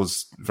out, that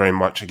was very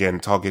much again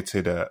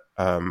targeted at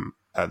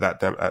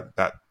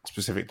that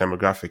specific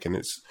demographic, and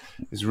it's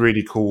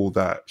really cool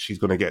that she's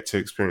going to get to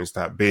experience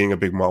that, being a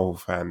big Marvel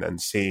fan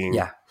and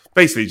seeing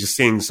basically just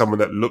seeing someone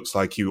that looks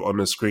like you on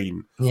the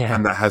screen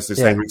and that has the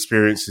same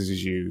experiences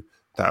as you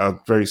that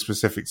are very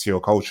specific to your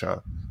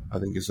culture. I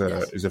think is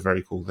a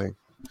very cool thing.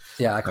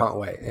 Yeah, I can't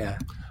wait. Yeah.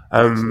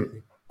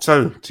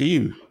 So to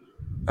you,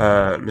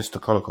 Mr.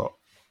 Collicott,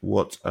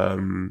 what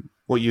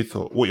your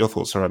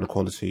thoughts around the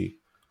quality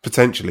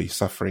potentially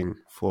suffering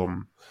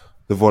from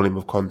the volume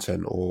of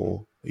content,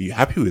 or are you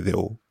happy with it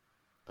all?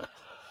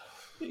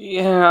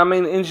 Yeah, I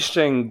mean,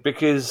 interesting,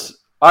 because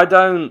I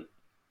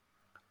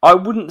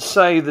wouldn't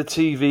say the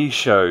TV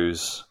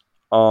shows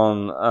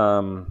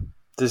on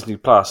Disney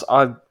Plus,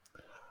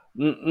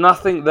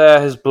 nothing there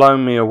has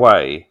blown me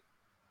away.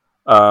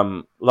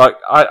 Like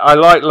I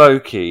like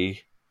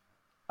Loki,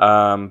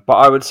 but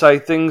I would say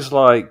things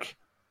like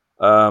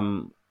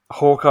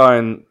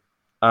Hawkeye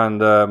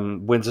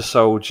and Winter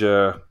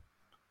Soldier,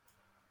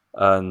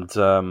 and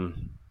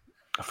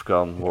I've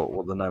forgotten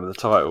what the name of the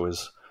title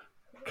is.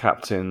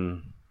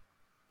 Captain.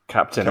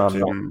 I'm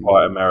not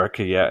quite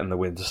America yet, and the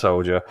Winter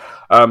Soldier.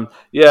 I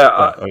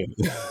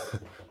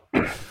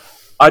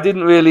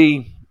didn't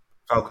really.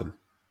 Falcon.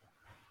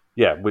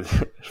 Yeah, with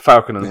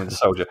Falcon and Winter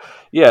Soldier.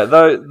 Yeah,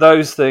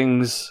 those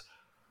things.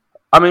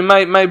 I mean,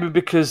 maybe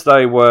because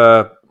they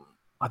were,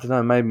 I don't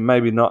know,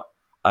 maybe not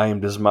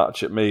aimed as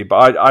much at me,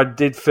 but I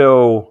didn't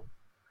feel.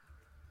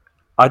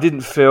 I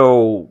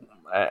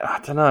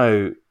don't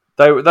know.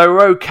 They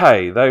were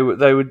okay. They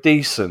were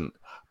decent,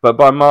 but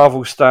by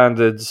Marvel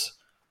standards,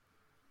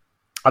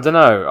 I don't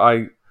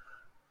know.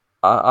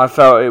 I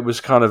felt it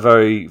was kind of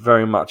very,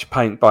 very much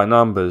paint by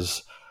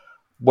numbers.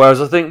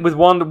 Whereas I think with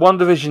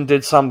WandaVision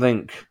did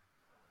something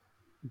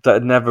that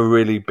had never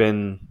really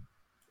been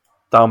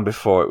done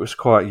before. It was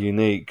quite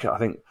unique. I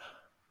think,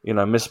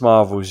 Miss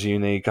Marvel's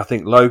unique. I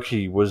think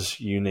Loki was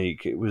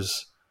unique. It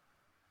was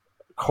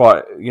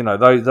quite,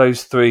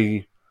 those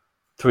three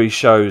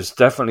shows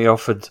definitely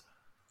offered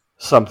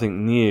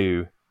something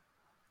new.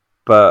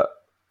 But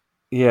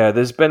yeah,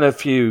 there's been a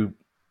few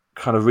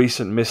kind of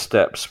recent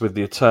missteps with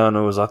the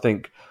Eternals. I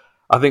think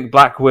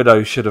Black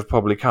Widow should have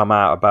probably come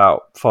out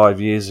about 5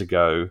 years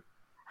ago.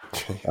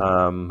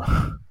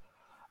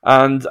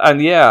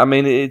 And yeah, I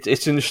mean,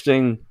 it's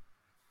interesting.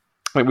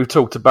 I think we've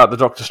talked about the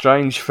Doctor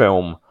Strange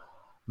film.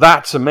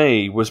 That to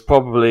me was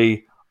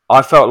probably,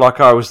 I felt like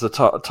I was the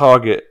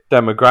target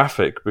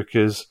demographic,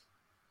 because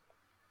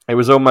it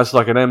was almost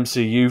like an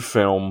MCU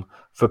film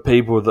for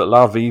people that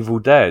love Evil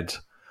Dead.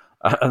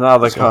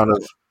 Another kind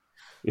of...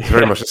 It's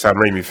very much a Sam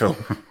Raimi film.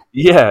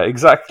 Yeah,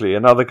 exactly.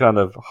 Another kind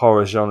of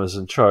horror genres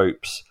and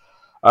tropes.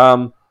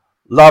 Love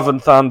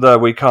and Thunder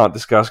we can't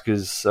discuss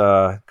because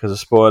of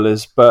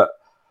spoilers, but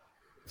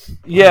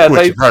yeah,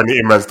 which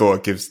apparently Imran's daughter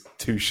gives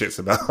two shits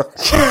about.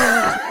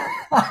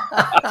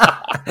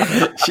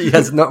 She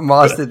has not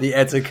mastered the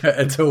etiquette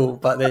at all,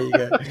 but there you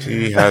go.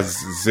 She has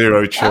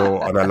zero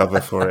chill, and I love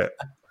her for it.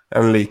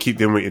 And Lee, keep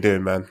doing what you're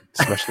doing, man.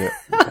 Smashing it.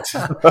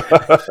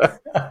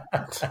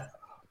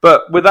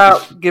 But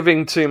without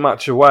giving too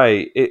much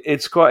away,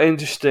 it's quite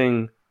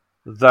interesting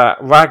that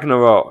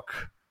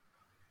Ragnarok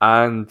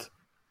and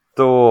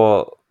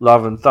Thor: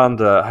 Love and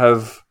Thunder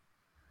have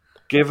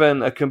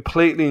given a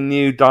completely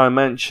new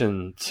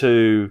dimension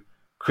to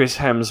Chris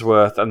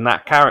Hemsworth and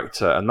that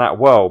character and that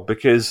world.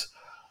 Because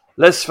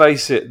let's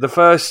face it, the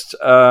first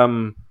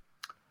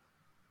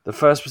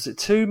was it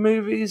 2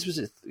 movies?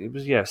 It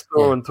was yes,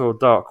 Thor and Thor: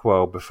 Dark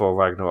World before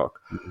Ragnarok.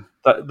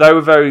 Mm-hmm. They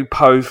were very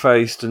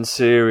po-faced and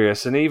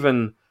serious, and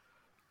even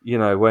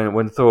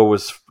when Thor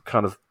was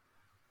kind of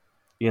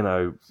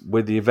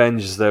with the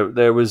Avengers,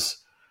 there was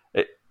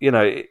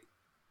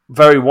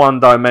very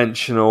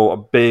one-dimensional, a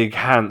big,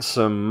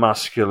 handsome,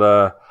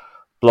 muscular,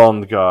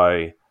 blonde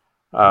guy.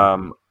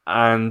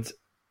 And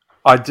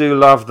I do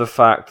love the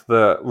fact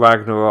that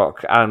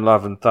Ragnarok and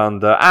Love and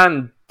Thunder,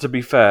 and to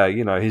be fair,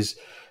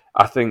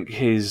 I think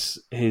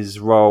his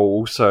role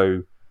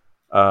also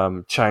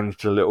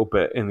changed a little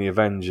bit in the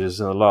Avengers,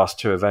 in the last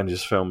 2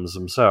 Avengers films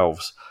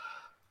themselves.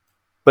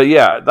 But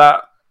yeah,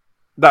 that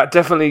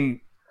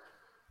definitely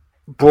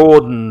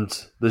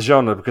broadened the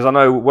genre, because I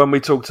know when we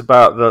talked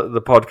about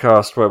the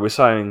podcast where we're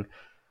saying,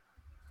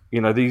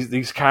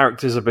 these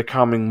characters are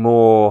becoming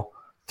more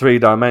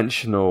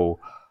 3-dimensional.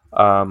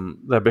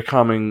 They're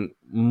becoming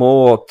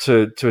more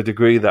to a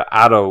degree that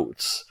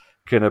adults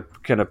can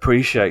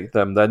appreciate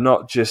them. They're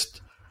not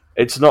just.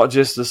 It's not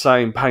just the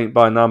same paint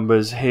by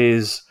numbers.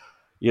 Here's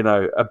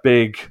a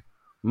big,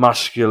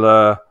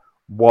 muscular,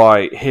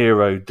 white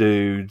hero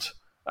dude,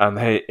 and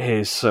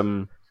here's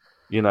some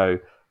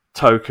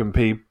token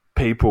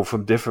people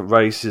from different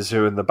races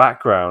who are in the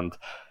background.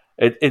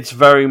 It's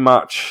very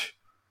much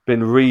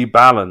been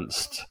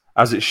rebalanced,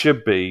 as it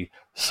should be,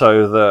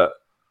 so that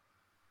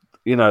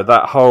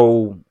that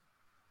whole,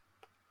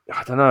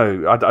 I don't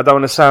know, I don't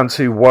want to sound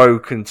too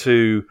woke and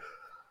too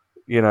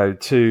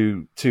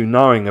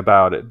knowing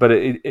about it, but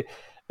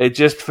it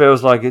just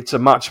feels like it's a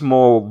much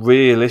more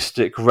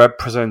realistic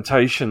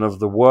representation of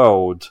the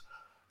world,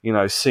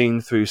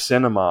 seen through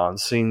cinema and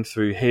seen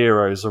through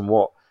heroes and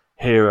what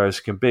heroes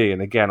can be.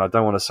 And again, I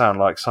don't want to sound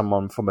like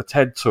someone from a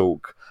TED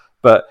Talk,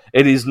 but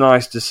it is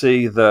nice to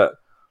see that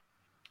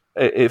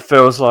it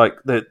feels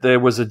like that there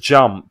was a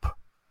jump,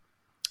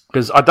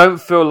 because I don't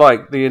feel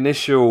like the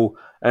initial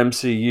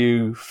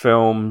MCU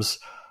films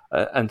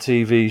and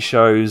TV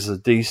shows, the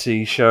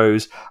DC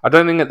shows, I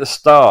don't think at the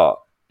start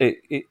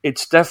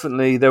it's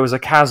definitely, there was a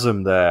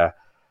chasm there,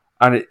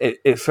 and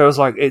it feels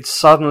like it's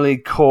suddenly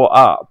caught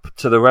up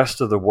to the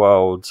rest of the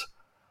world.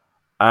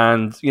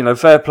 And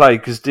fair play,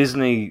 because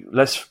Disney,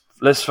 let's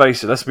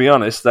face it, let's be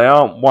honest, they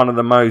aren't one of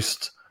the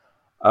most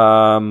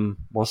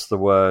what's the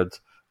word?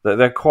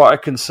 They're quite a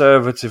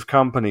conservative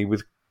company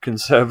with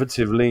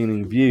conservative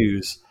leaning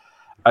views,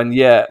 and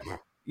yet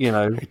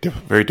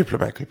very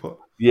diplomatically put.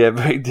 Yeah,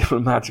 very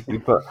diplomatically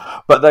put.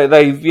 But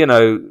they've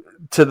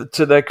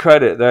to their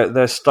credit,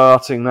 they're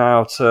starting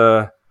now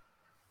to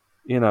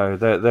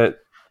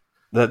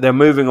they're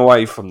moving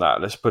away from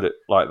that. Let's put it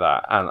like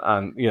that,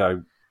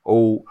 and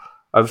all.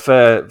 And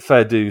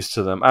fair dues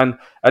to them. And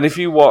if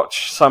you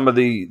watch some of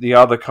the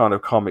other kind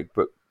of comic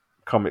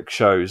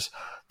shows,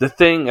 the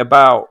thing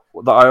about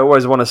that I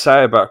always want to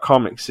say about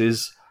comics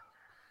is,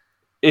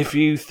 if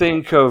you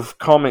think of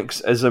comics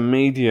as a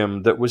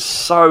medium that was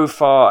so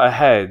far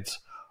ahead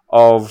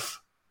of,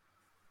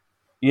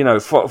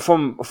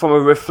 from a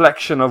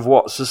reflection of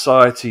what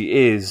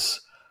society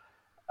is,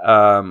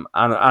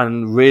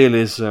 and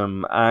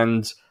realism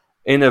and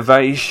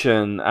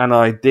innovation and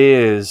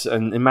ideas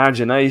and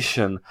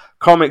imagination,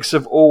 comics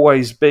have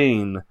always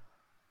been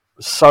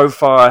so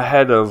far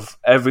ahead of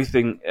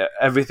everything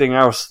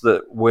else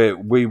that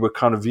we were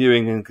kind of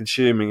viewing and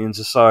consuming in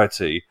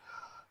society.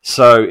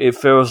 So it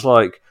feels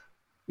like,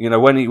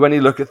 when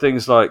you look at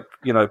things like,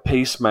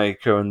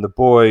 Peacemaker and The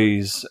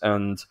Boys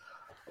and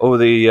all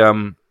the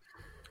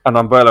and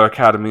Umbrella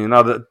Academy and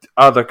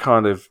other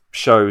kind of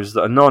shows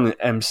that are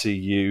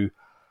non-MCU,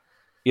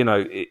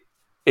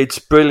 it's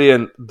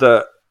brilliant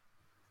that,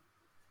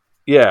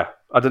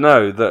 I don't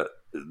know, that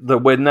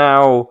we're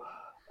now,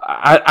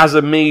 as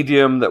a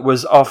medium that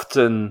was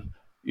often,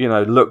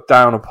 looked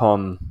down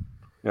upon,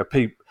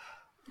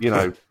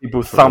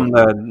 people thumb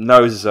their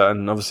noses at,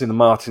 and obviously the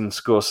Martin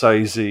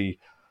Scorsese,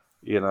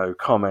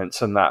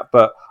 comments and that.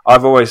 But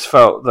I've always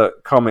felt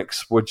that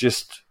comics was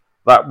just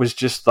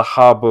the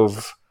hub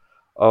of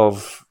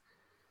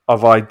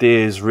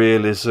ideas,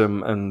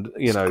 realism, and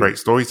It's great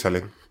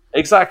storytelling.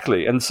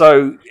 Exactly. And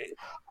so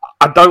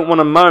I don't want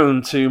to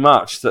moan too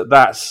much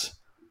that's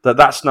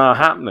now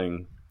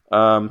happening.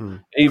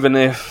 Even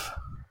if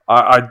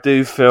I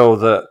do feel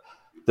that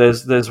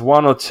there's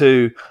one or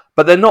two,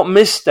 but they're not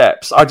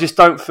missteps. I just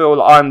don't feel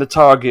that I'm the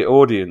target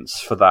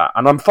audience for that,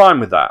 and I'm fine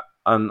with that.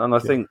 And I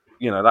think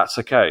that's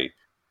okay.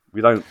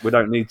 We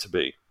don't need to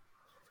be.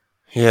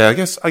 Yeah, I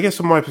guess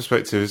from my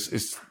perspective,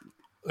 is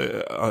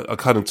I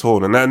kind of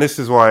torn, and this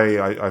is why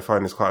I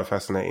find this quite a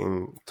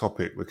fascinating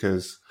topic,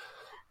 because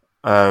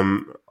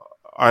I'm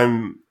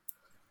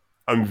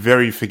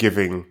very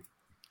forgiving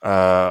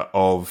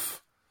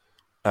of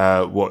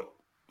what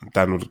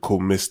Dan would call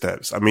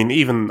missteps. I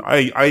mean,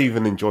 I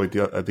even enjoyed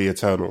the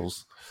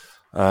Eternals,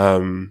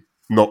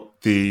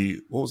 not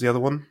the, what was the other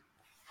one?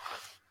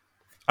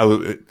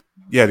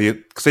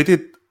 Because they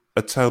did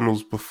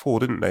Eternals before,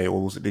 didn't they?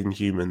 Or was it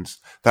Inhumans?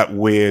 That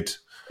weird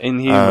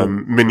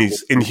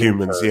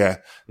Inhumans. Yeah,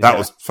 that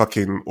was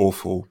fucking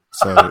awful.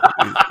 So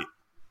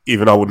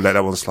even I wouldn't let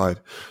that one slide.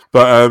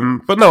 But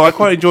no, I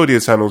quite enjoyed the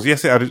Eternals.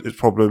 Yes, it had its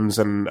problems,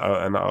 and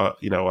I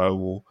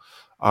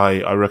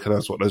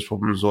recognise what those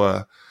problems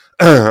were,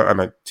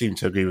 and I seem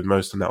to agree with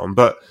most on that one.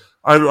 But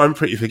I'm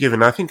pretty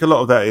forgiving. I think a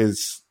lot of that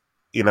is,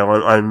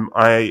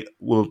 I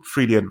will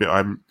freely admit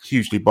I'm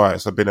hugely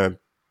biased. I've been a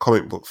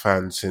comic book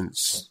fan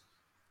since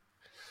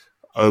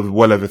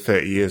well over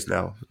 30 years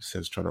now. It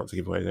says try not to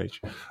give away his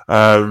age.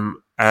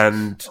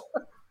 And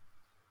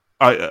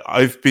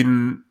I've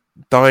been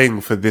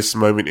dying for this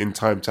moment in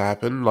time to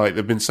happen. Like,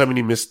 there've been so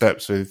many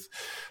missteps with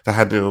the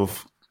handling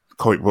of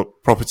comic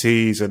book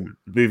properties and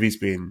movies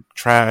being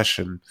trash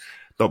and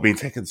not being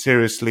taken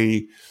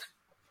seriously.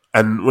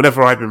 And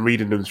whenever I've been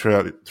reading them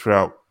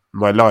throughout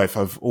my life,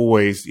 I've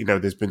always,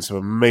 there's been some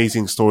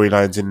amazing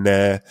storylines in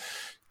there,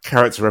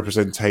 character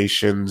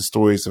representation,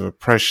 stories of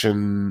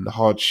oppression,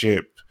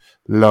 hardship,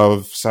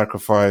 love,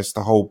 sacrifice,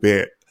 the whole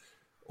bit,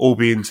 all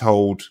being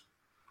told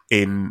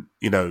in,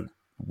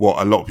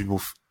 what a lot of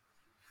people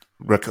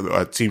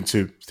seem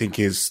to think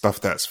is stuff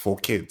that's for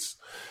kids.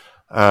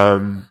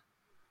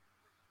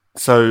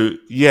 So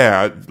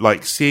yeah,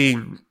 like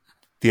seeing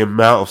the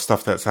amount of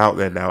stuff that's out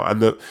there now,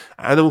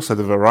 and also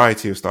the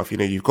variety of stuff.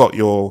 You've got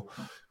your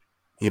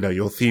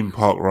theme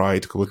park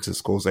ride according to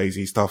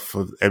Scorsese stuff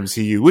for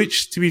MCU,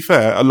 which, to be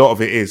fair, a lot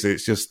of it is.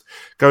 It's just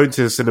go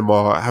into the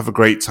cinema, have a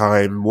great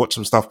time, watch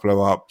some stuff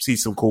blow up, see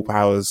some cool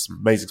powers,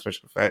 amazing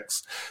special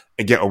effects,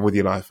 and get on with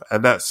your life.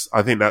 And I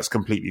think that's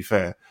completely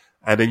fair.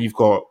 And then you've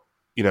got,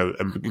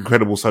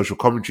 incredible social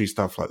commentary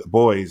stuff like The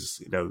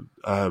Boys,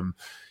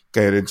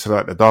 going into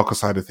like the darker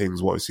side of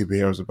things, what if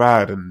superheroes are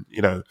bad, and,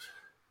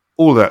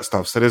 all that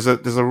stuff. So there's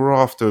a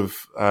raft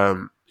of,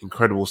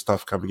 incredible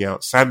stuff coming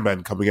out.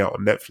 Sandman coming out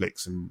on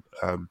Netflix, and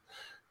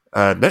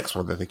next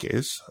one I think it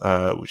is,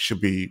 which should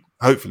be,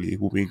 hopefully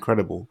will be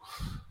incredible.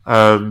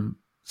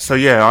 So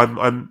yeah,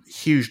 I'm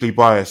hugely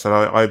biased, and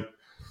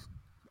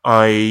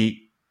I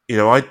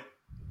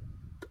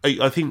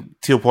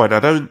think, to your point, I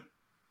don't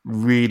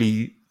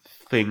really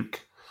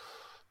think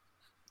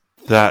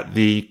that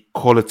the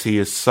quality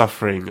is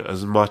suffering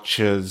as much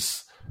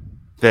as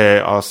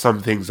there are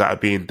some things that are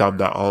being done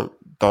that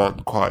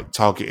aren't quite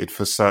targeted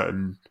for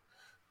certain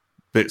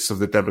bits of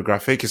the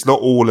demographic. It's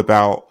not all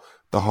about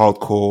the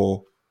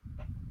hardcore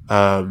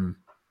fan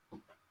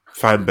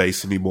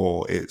base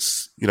anymore.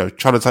 It's, you know,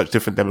 trying to touch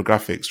different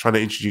demographics, trying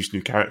to introduce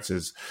new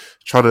characters,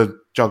 trying to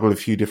juggle a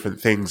few different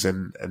things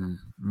and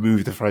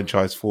move the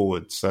franchise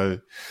forward. So,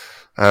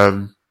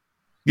 I'm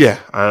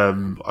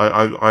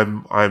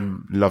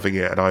loving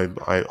it, and I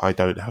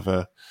don't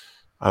have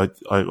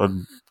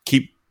I'm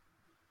keep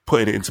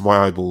putting it into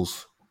my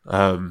eyeballs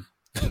for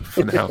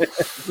now.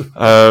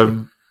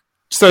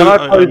 So can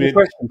I pose a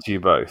question to you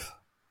both?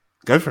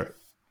 Go for it.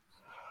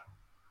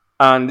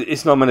 And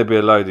it's not meant to be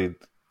a loaded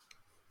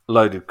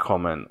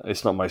comment.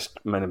 It's not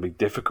meant to be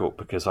difficult,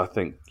 because I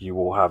think you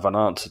all have an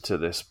answer to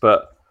this.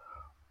 But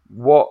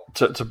what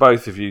to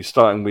both of you,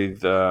 starting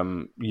with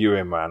you,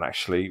 Imran,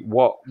 actually,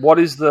 what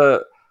is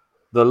the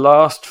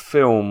last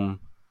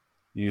film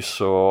you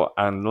saw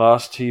and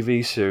last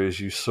TV series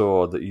you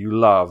saw that you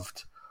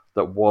loved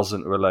that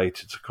wasn't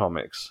related to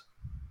comics?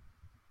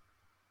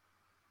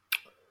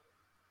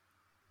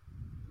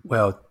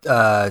 Well,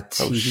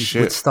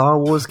 TV, would Star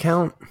Wars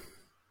count?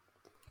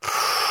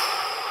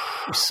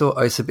 Sort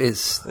of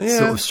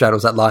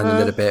straddles that line a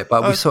little bit,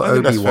 but we saw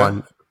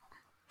Obi-Wan.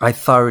 I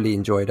thoroughly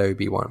enjoyed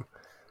Obi-Wan,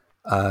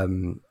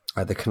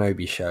 at the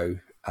Kenobi show.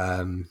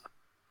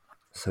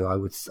 So I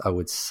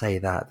would say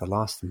that the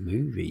last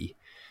movie.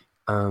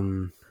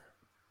 Oh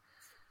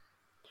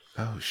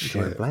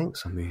shit!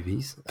 Blanks on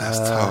movies. That's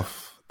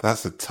tough.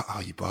 That's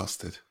you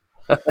bastard.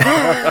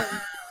 Because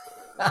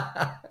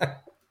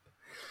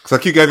I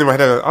keep going in my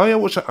head. Oh yeah,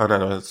 watch that. Oh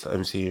no, it's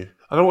MCU.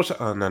 I don't watch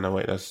that. Oh no,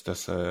 wait,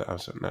 that's no.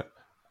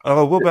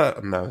 Oh, what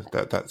about no?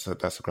 That's a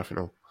graphic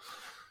novel.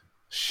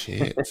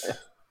 Shit.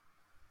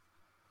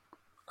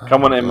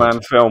 Come on in,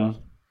 man.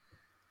 Film.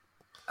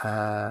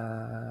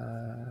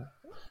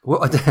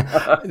 Well,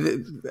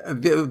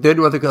 the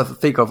only one thing I can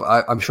think of,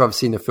 I'm sure I've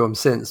seen the film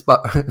since,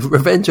 but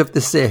Revenge of the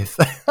Sith.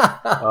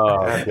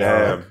 Oh,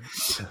 damn.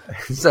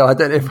 So I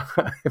don't know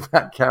if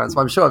that counts,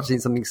 but I'm sure I've seen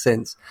something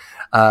since.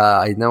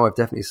 I know I've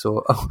definitely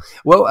saw. Oh,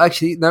 well,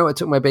 actually, no, I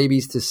took my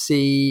babies to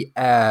see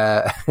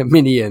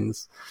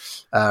Minions,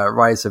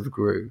 Rise of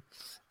Gru,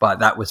 but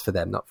that was for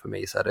them, not for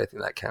me, so I don't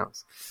think that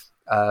counts.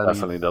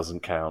 Definitely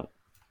doesn't count.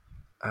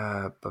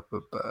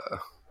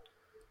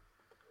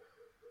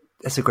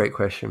 That's a great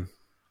question.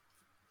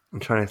 I'm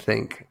trying to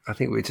think. I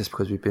think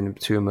because we've been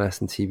too immersed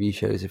in TV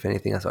shows, if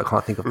anything else. I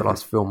can't think of the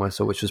last film I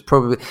saw, which was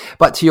probably...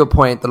 But to your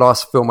point, the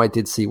last film I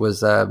did see was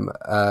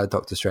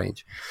Doctor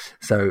Strange.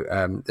 So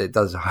it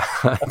does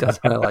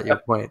highlight your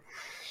point.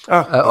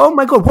 Oh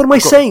my God, what am I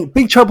saying?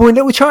 Big Trouble in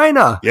Little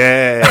China.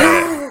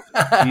 Yeah.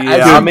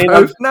 I mean,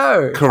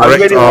 no.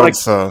 Correct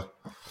answer.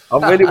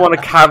 I really want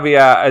to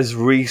caveat as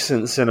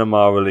recent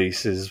cinema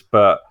releases,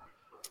 but...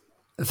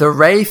 The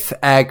Wraith,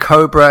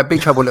 Cobra,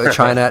 Big Trouble in Little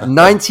China,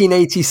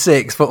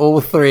 1986 for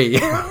all three.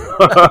 Go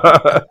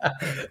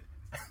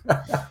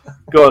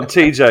on,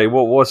 TJ,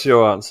 what's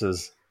your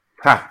answers?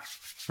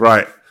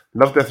 Right.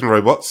 Love, Death and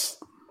Robots.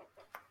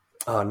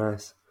 Oh,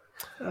 nice.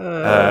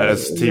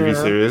 As a TV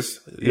series.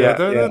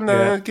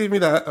 Yeah. Give me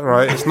that. All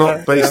right. It's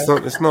not based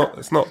on... It's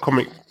not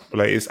comic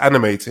related. It's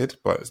animated,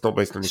 but it's not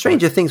based on...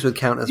 Stranger Things would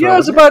count as well. Yeah, I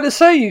was about to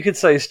say you could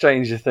say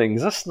Stranger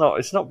Things. It's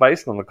not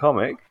based on the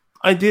comic.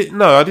 I did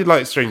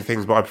like Stranger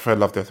Things, but I prefer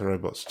Love, Death and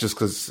Robots just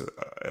because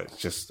I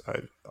just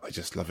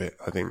love it.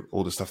 I think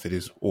all the stuff they do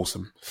is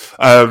awesome.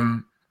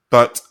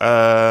 But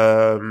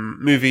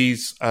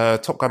movies,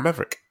 Top Gun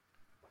Maverick.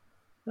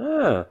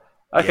 Okay.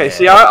 Yeah.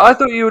 See, I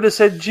thought you would have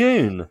said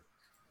June.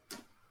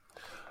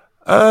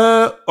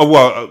 I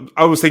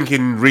was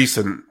thinking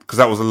recent because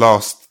that was the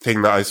last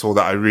thing that I saw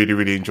that I really,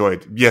 really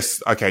enjoyed.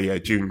 Yes, okay, yeah,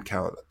 June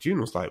count. June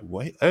was like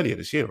way earlier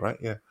this year, right?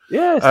 Yeah.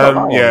 Yeah, it's not that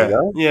long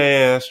ago.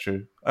 Yeah, that's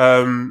true.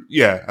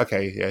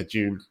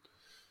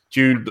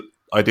 June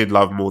I did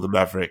love more than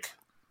Maverick,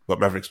 but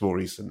Maverick's more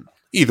recent.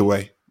 Either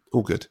way,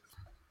 all good.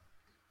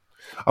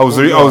 I was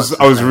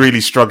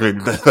really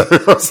struggling.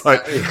 I was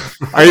like,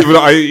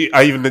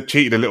 I even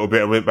cheated a little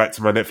bit and went back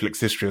to my Netflix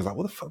history. I was like,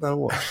 what the fuck did I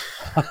watch?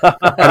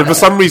 And for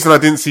some reason, I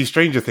didn't see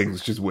Stranger Things,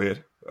 which is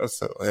weird.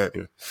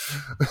 Anyway.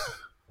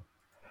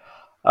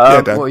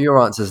 What are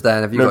your answers,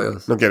 Dan? Have you got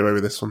yours? Not getting away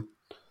with this one.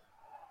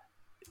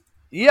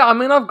 Yeah, I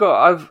mean, I've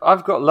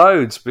got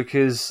loads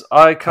because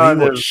I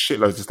kind of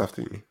shitloads of stuff,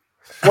 didn't you?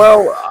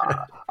 Well,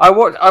 I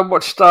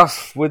watch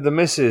stuff with the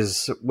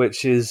missus,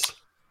 which is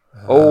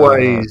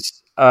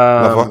always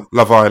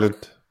Love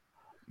Island.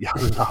 Yeah,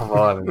 Love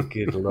Island.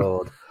 Good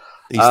lord,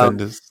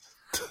 EastEnders.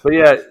 But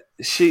yeah,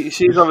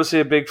 she's obviously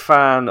a big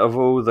fan of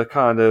all the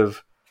kind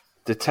of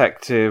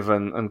detective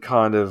and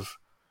kind of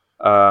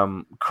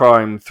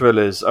crime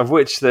thrillers, of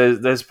which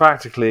there's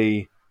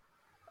practically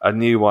a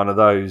new one of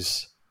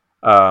those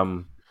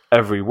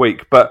every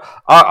week. But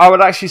I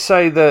would actually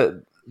say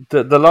that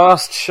the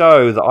last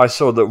show that I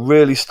saw that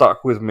really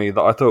stuck with me,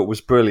 that I thought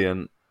was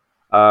brilliant,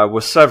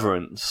 was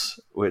Severance,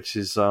 which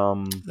is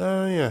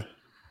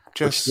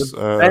Just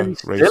Ben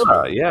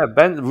Stiller. Yeah,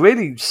 Ben,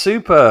 really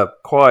super,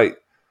 quite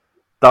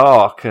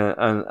dark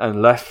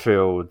and left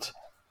field.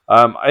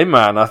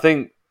 Imran, I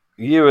think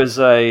you as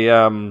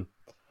a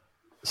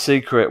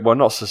secret, well,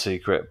 not so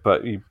secret,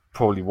 but you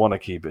probably want to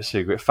keep it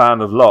secret,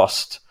 fan of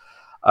Lost,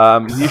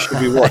 you should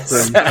be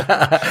watching.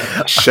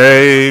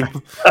 Shame.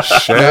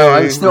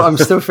 No, I'm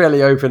still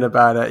fairly open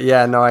about it.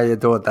 Yeah, no, I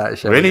adored that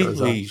show.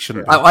 Really? You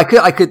shouldn't. I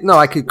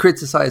could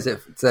criticize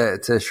it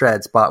to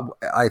shreds, but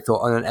I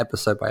thought on an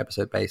episode by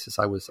episode basis,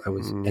 I was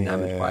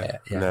enamored by it.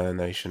 Yeah.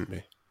 No, you shouldn't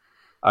be.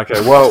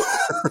 Okay, well,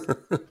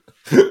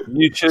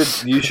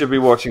 you should be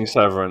watching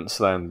Severance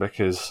then,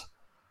 because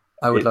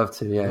I would love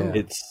to. Yeah,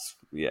 it's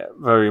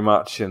very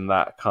much in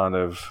that kind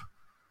of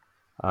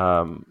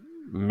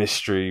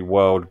mystery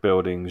world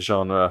building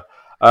genre.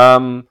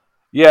 Film.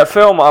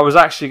 I was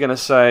actually going to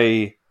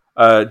say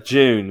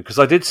Dune, because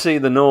I did see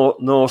the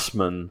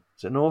Norseman.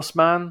 Is it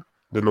Norseman?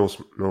 The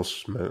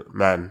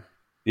Norseman.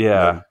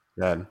 Yeah,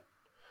 man.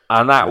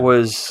 And that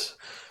was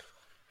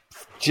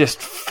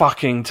just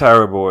fucking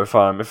terrible. If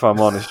I'm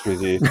honest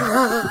with you,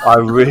 I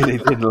really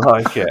didn't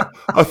like it.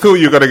 I thought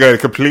you were going to go in a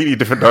completely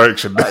different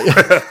direction.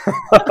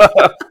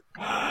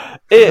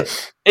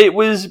 It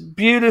was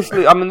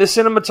beautifully. I mean, the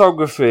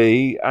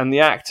cinematography and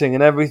the acting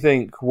and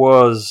everything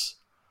was.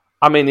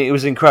 I mean, it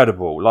was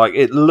incredible. Like,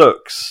 it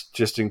looks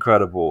just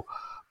incredible,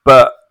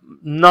 but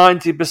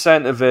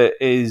 90% of it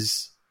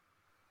is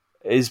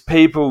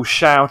people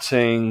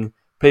shouting,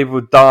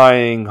 people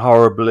dying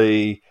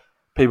horribly,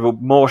 people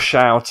more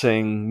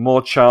shouting,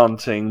 more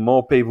chanting,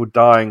 more people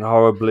dying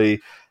horribly.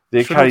 The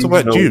occasional.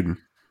 About Dune.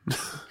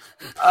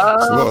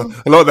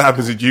 a lot that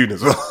happens in Dune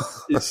as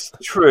well. It's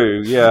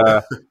true,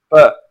 yeah,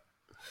 but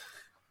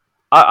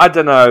I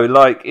don't know.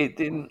 Like, it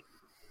didn't.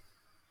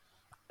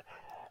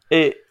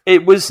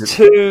 It was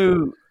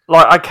too.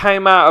 Like, I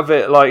came out of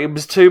it like it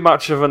was too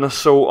much of an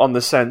assault on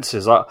the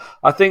senses.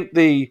 I think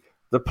the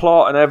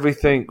plot and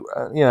everything.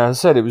 As I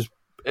said, it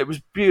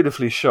was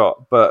beautifully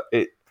shot, but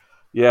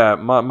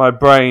my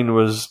brain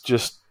was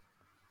just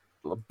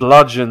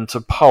bludgeoned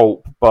to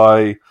pulp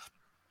by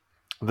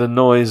the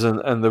noise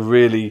and the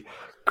really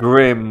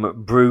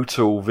grim,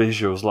 brutal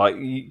visuals. Like,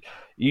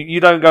 you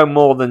don't go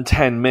more than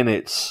 10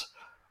 minutes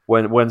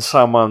when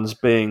someone's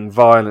being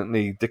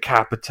violently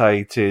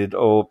decapitated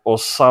or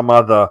some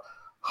other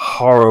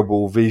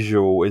horrible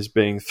visual is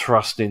being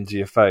thrust into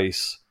your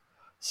face.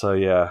 So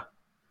yeah,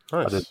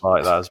 nice. I didn't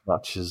like that as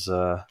much as.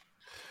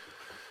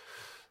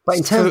 But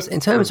in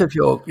terms of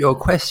your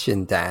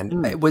question,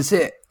 Dan, was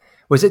it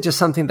just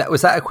something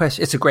was that a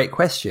question? It's a great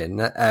question,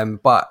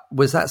 but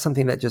was that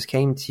something that just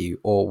came to you,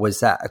 or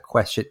was that a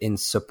question in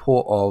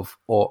support of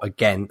or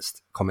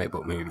against comic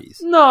book movies?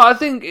 No, I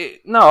think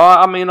it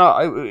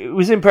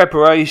was in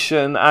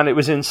preparation and it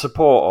was in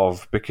support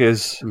of,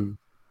 because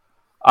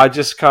I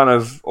just kind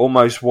of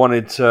almost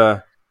wanted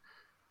to,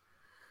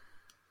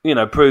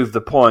 prove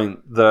the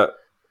point that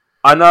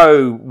I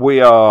know we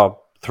are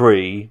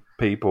three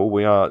people.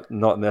 We are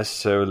not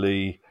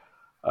necessarily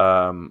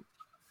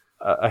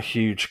a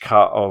huge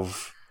cut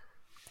of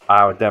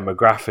our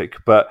demographic,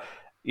 but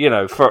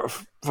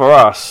for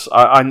us,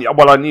 I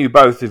knew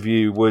both of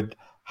you would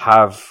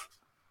have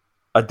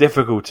a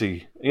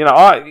difficulty.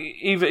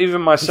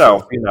 Even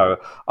myself.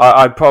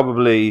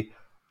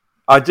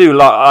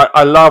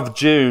 I love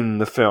Dune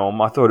the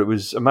film. I thought it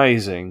was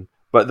amazing,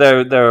 but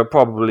there are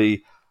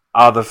probably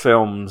other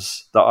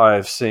films that I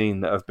have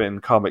seen that have been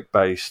comic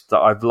based that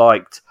I've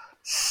liked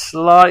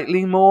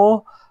slightly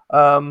more.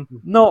 I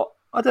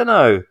don't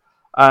know.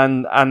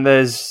 And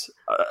there's,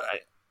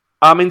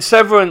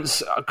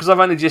 Severance, because I've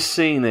only just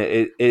seen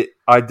it.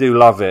 I do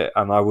love it,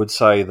 and I would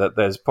say that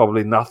there's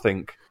probably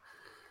nothing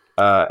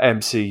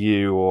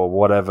MCU or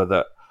whatever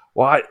that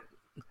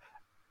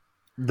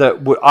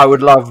I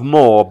would love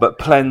more, but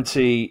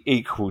plenty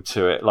equal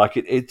to it. Like,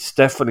 it's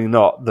definitely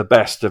not the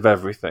best of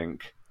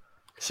everything.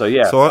 So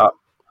yeah. So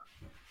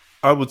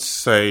I would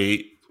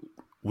say,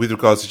 with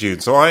regards to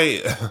Dune, so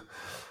I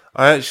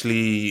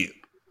actually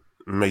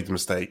made the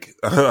mistake.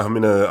 I'm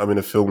in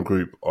a film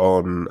group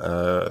on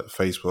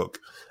Facebook,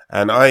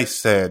 and I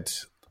said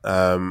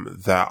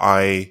that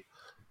I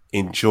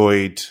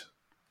enjoyed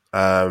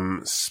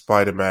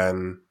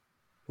Spider-Man.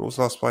 What was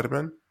the last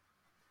Spider-Man?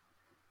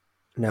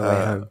 No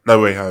Way Home. No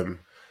Way Home.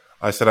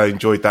 I said I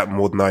enjoyed that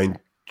more than I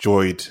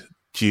enjoyed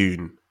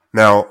Dune.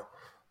 Now,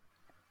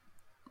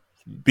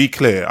 be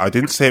clear, I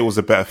didn't say it was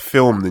a better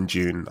film than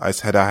Dune. I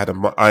said I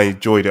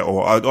enjoyed it,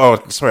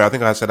 I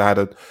think I said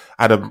I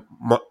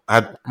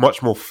had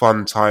much more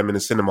fun time in the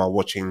cinema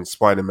watching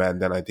Spider-Man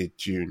than I did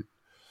Dune.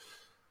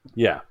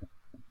 Yeah,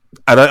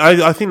 and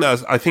I think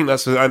that's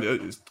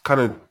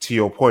kind of to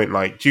your point.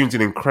 Like, Dune's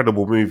an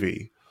incredible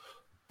movie,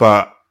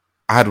 but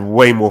I had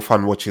way more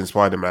fun watching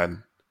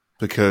Spider-Man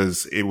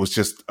because it was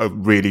just a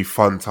really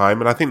fun time,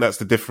 and I think that's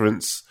the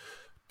difference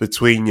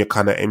between your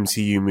kind of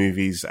MCU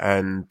movies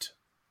and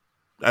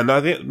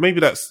I think maybe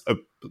that's a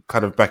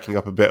kind of backing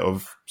up a bit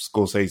of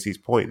Scorsese's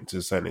point to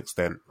a certain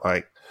extent.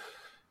 Like,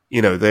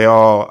 they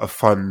are a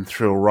fun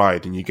thrill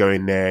ride, and you go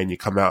in there and you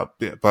come out a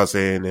bit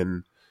buzzing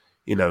and,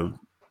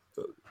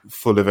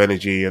 full of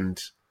energy. And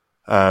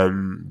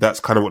that's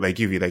kind of what they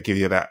give you. They give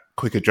you that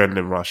quick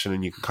adrenaline rush, and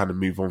then you can kind of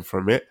move on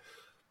from it.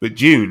 But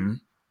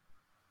Dune,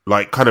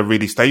 like, kind of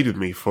really stayed with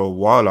me for a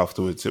while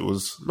afterwards. It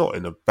was not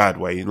in a bad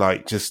way,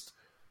 like, just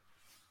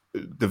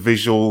the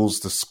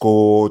visuals, the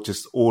score,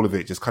 just all of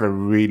it just kind of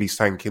really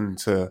sank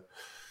into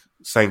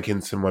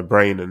my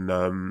brain, and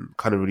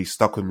kind of really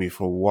stuck with me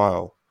for a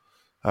while.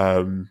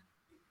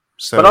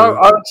 But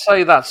I would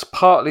say that's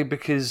partly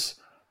because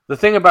the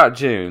thing about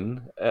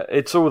Dune,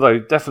 it's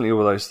definitely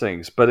all those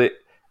things, but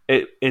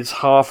it's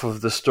half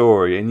of the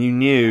story, and you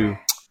knew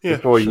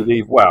before you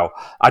leave. Well,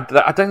 I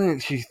don't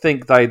actually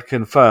think they'd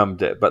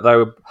confirmed it, but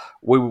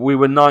we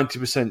were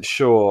 90%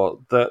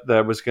 sure that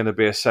there was going to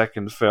be a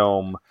second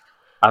film,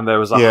 and there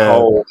was a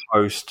whole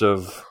host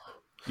of,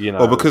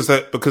 well, because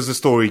the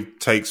story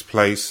takes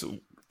place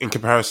in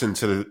comparison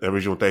to the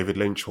original David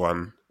Lynch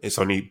one. It's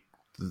only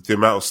the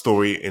amount of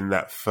story in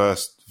that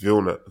first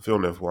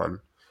Villeneuve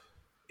one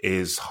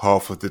is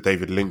half of the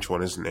David Lynch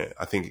one, isn't it?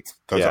 I think it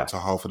goes up to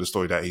half of the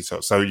story that he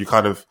told. So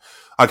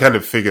I kind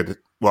of figured,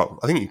 well,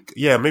 I think,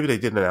 maybe they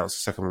didn't announce the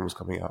second one was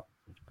coming out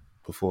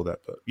before that,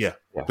 but yeah.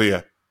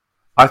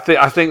 I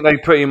think they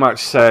pretty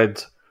much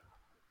said,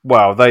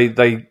 well,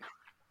 they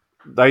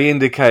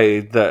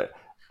indicated that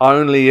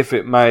only if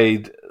it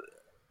made,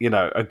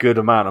 a good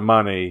amount of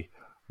money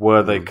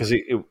were they, because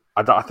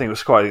I think it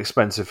was quite an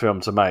expensive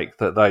film to make,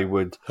 that they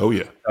would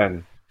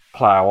then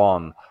plow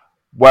on.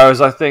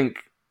 Whereas I think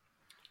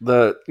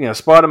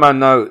Spider-Man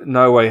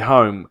No Way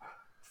Home,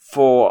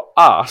 for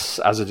us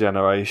as a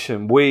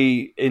generation,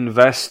 we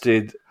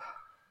invested.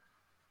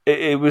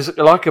 It was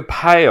like a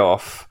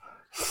payoff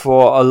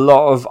for a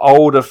lot of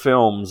older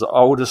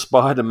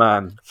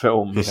Spider-Man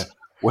films,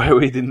 where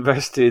we'd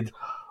invested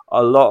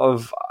a lot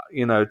of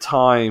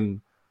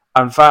time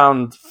and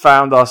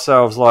found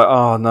ourselves like,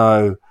 oh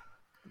no,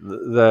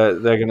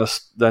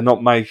 they're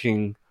not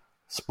making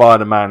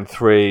Spider-Man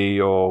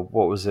 3, or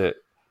what was it?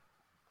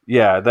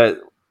 Two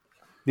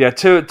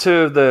of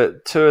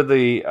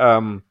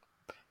the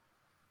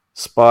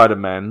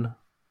Spider-Men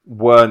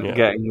weren't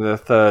getting the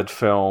third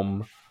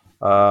film,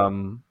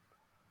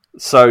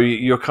 so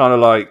you're kind of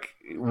like,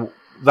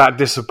 that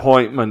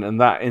disappointment and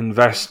that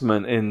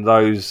investment in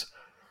those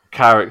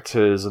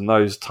characters and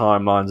those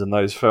timelines and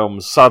those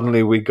films.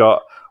 Suddenly we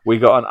got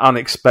an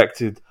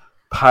unexpected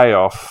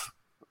payoff.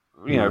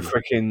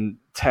 Freaking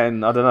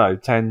 10. Got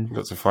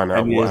to find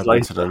out what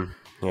happened to them.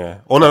 Yeah.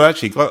 Oh no,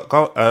 actually,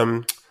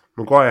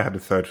 Maguire had the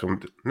third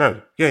film.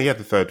 No, he had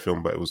the third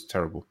film, but it was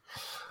terrible.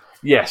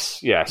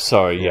 Yes. Yeah.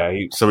 Sorry. Yeah.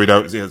 So we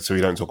don't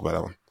talk about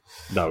that one.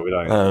 No, we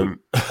don't.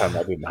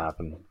 That didn't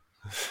happen.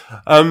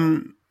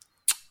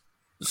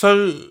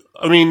 So,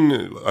 I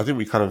mean, I think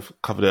we kind of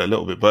covered it a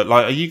little bit, but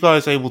like, are you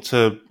guys able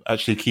to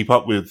actually keep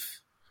up with,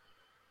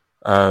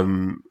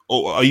 or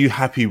are you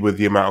happy with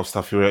the amount of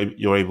stuff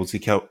you're able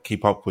to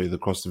keep up with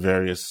across the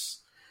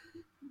various,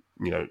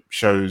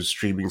 shows,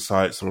 streaming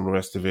sites, and all the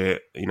rest of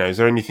it? Is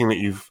there anything that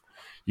you've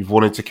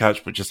wanted to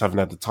catch but just haven't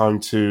had the time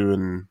to,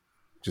 and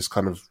just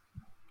kind of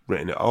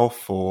written it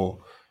off, or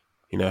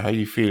how are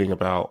you feeling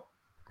about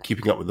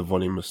keeping up with the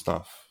volume of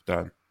stuff,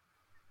 Dan?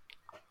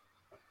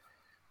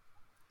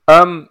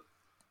 So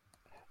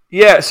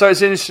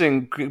it's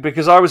interesting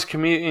because I was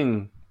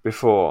commuting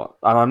before,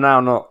 and I'm now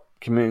not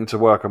commuting to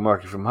work. I'm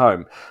working from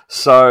home.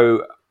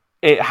 So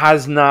it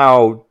has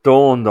now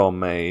dawned on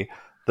me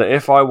that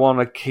if I want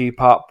to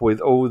keep up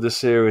with all the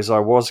series I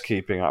was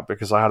keeping up,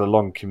 because I had a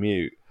long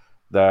commute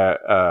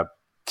there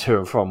to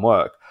and from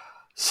work,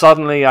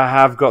 suddenly I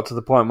have got to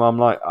the point where I'm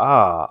like,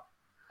 I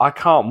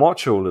can't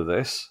watch all of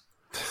this.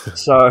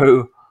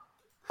 So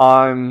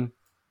I'm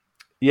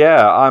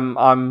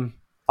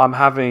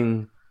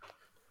having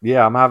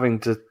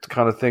to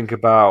kind of think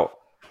about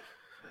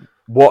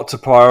what to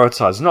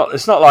prioritize.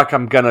 It's not like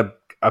I'm going to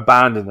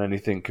abandon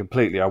anything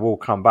completely. I will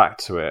come back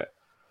to it,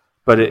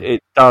 but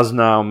it does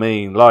now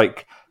mean,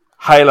 like,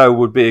 Halo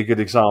would be a good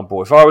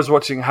example. If I was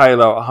watching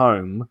Halo at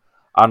home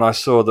and I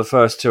saw the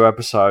first 2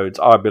 episodes,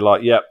 I'd be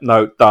like, yep,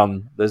 no,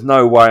 done. There's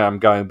no way I'm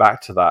going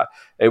back to that.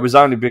 It was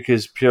only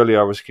because purely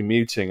I was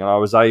commuting and I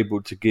was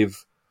able to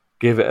give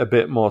it a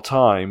bit more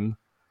time.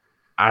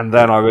 And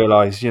then I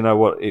realised, you know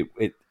what,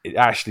 it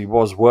actually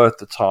was worth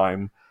the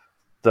time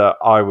that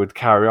I would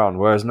carry on.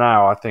 Whereas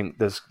now I think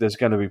there's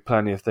going to be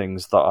plenty of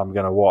things that I'm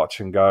going to watch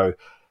and go,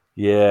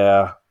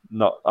 I'm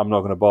not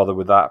going to bother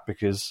with that,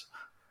 because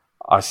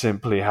I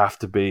simply have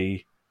to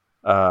be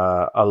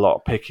a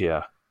lot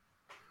pickier.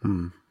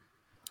 And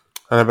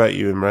how about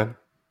you, Imran?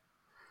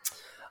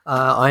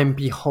 I'm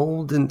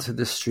beholden to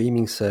the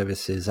streaming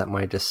services at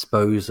my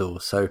disposal.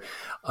 So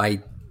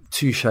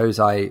 2 shows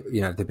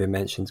they've been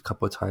mentioned a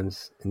couple of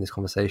times in this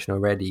conversation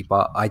already,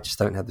 but I just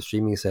don't have the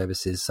streaming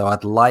services. So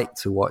I'd like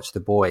to watch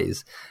The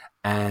Boys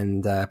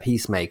and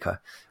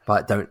Peacemaker,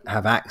 but don't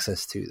have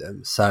access to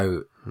them.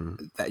 So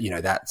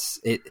that's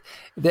it.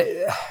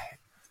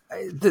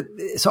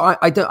 So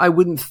I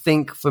wouldn't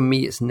think for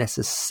me it's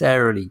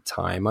necessarily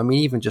time. I mean,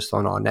 even just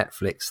on our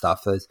Netflix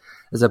stuff, there's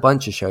a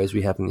bunch of shows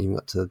we haven't even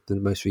got to the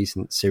most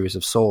recent series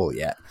of Saul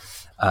yet.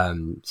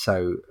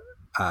 So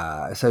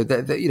So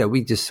that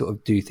we just sort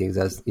of do things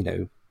as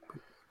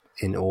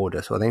in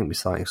order. So I think we're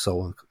starting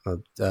Soul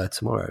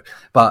tomorrow.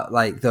 But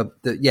like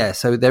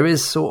so there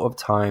is sort of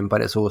time,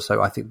 but it's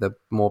also, I think, the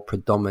more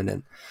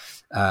predominant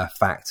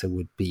factor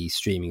would be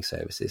streaming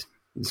services.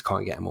 You just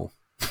can't get them all.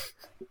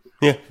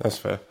 Yeah, that's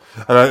fair.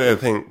 And I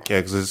think,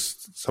 because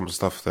there's some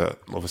stuff that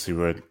obviously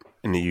we're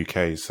in the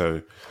UK,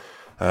 so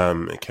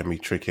it can be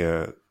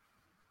trickier.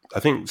 I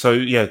think so.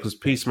 Yeah, because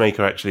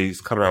Peacemaker actually is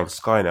coming out on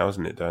Sky now,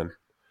 isn't it, Dan?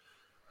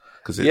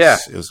 Because it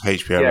was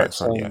HBO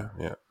Max.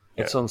 Yeah.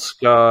 It's on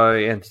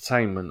Sky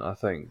Entertainment, I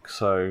think.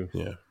 So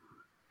yeah,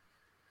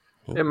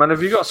 man,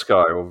 have you got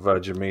Sky or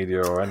Virgin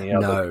Media or any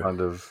other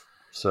kind of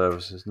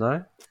services?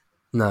 No.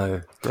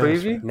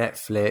 Preview?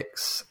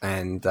 Netflix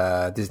and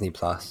Disney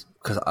Plus,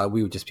 because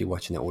we would just be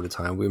watching it all the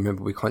time.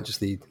 We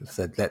consciously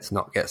said let's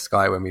not get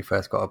Sky when we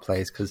first got our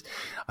place, because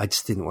I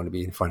just didn't want to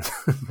be in front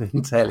of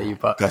the telly.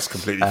 But that's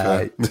completely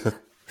fair.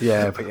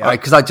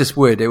 Because I just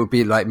would. It would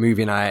be like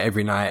movie night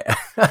every night.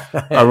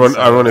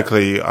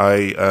 Ironically,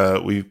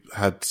 we've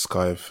had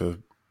Sky for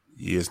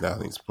years now. I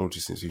think it's probably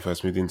since we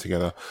first moved in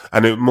together.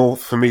 And it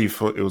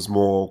was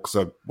more because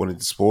I wanted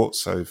the sport,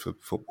 so for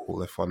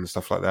football, F1 and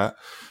stuff like that.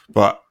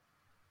 But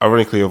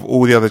ironically, of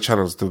all the other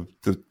channels, the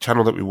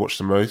channel that we watch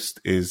the most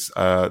is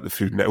the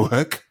Food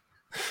Network,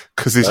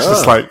 because it's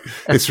just like,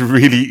 it's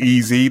really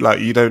easy.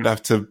 Like, you don't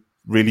have to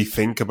really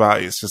think about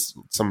it. It's just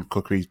some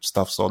cookery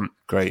stuff's on,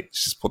 great,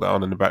 just put that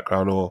on in the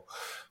background, or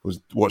we'll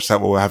watch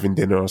that while we're having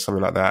dinner or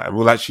something like that, and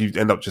we'll actually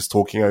end up just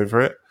talking over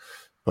it.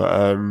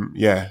 But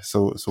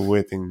so it's a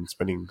weird thing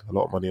spending a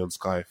lot of money on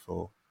Sky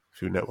for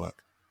Food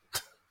Network.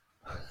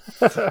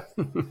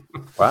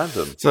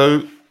 Random.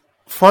 So,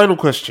 final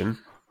question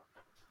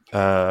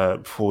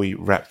before we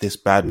wrap this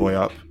bad boy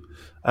up.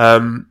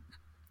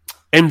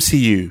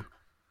 MCU,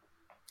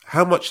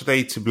 how much are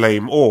they to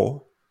blame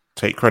or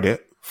take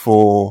credit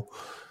for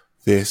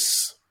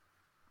this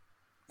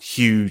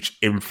huge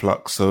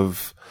influx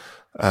of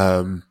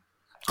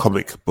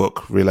comic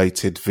book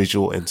related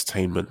visual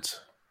entertainment?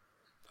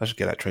 I should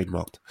get that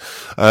trademarked.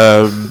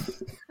 How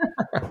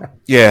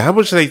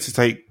much are they to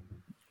take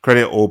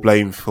credit or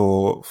blame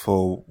for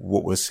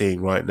what we're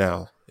seeing right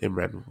now?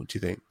 Imran, what do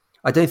you think?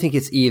 I don't think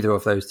it's either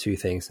of those two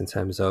things in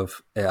terms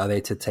of are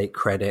they to take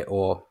credit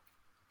or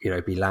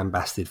be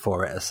lambasted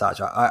for it as such.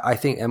 I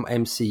think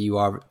MCU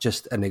are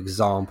just an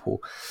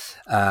example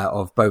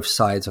of both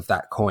sides of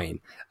that coin.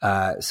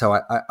 So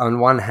I, on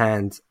one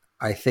hand,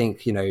 I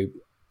think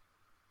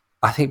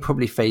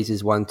probably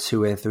phases 1,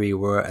 2, and 3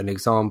 were an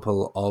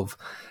example of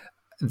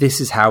this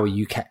is how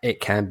it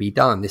can be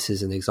done. This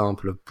is an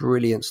example of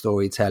brilliant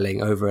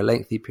storytelling over a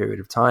lengthy period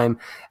of time,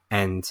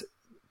 and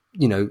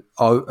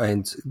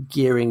and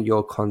gearing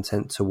your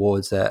content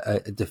towards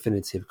a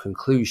definitive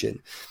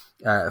conclusion.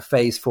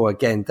 Phase 4,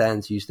 again,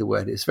 Dan's used the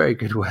word, it's a very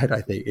good word,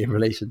 I think, in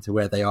relation to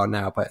where they are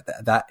now, but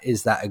that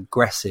is that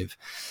aggressive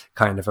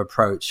kind of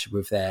approach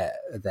with their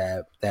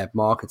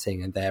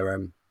marketing and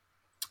their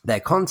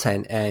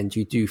content, and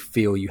you do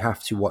feel you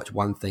have to watch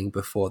one thing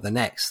before the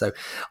next. So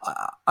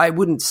I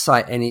wouldn't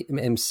cite any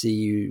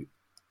MCU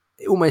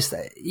almost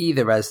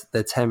either as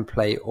the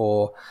template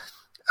or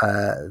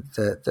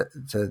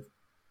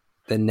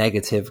the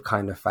negative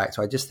kind of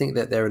factor. I just think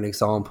that they're an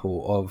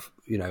example of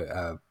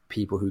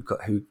people who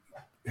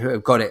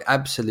have got it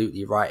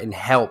absolutely right and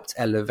helped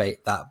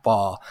elevate that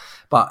bar.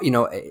 But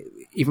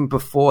even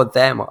before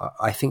them,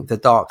 I think The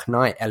Dark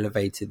Knight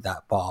elevated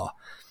that bar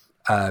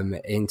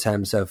in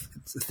terms of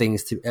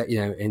things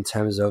in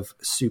terms of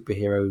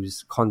superhero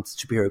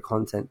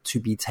content to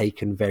be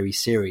taken very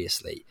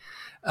seriously.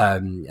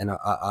 And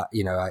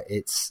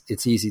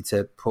it's easy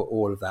to put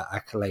all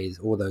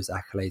those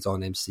accolades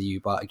on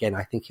MCU, but again,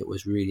 I think it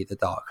was really The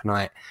Dark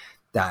Knight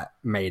that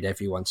made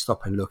everyone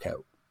stop and look at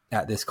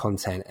this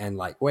content and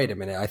like, wait a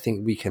minute, I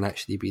think we can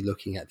actually be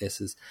looking at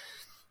this as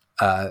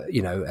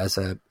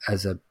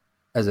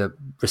as a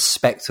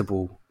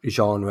respectable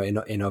genre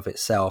in of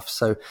itself.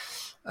 So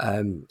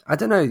I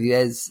don't know.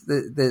 I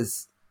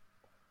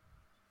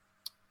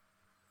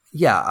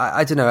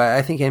don't know.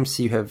 I think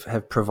MCU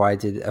have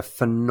provided a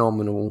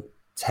phenomenal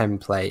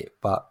template,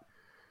 but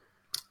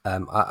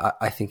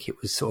I think it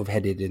was sort of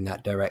headed in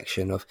that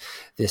direction of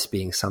this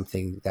being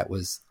something that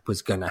was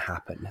going to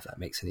happen, if that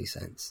makes any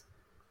sense.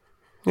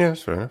 Yeah,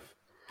 that's fair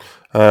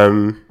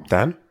enough.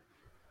 Dan?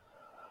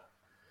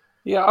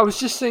 Yeah, I was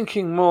just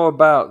thinking more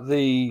about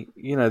the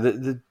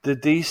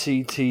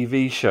DC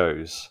TV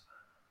shows,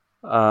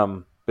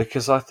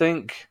 because I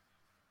think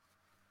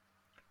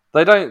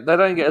they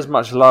don't get as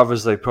much love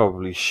as they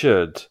probably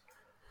should.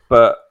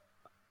 But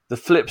the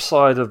flip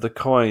side of the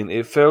coin,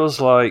 it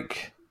feels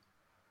like,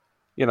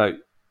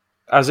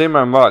 as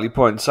Imran rightly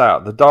points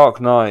out, The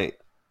Dark Knight,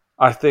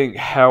 I think,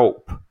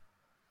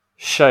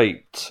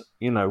 shaped,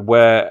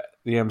 where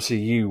the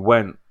MCU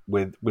went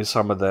with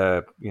some of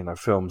their,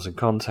 films and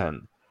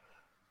content.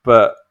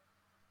 But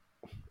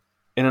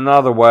in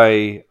another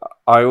way,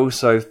 I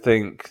also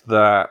think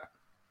that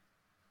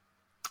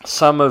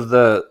some of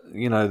the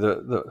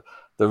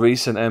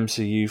recent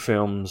MCU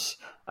films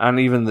and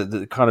even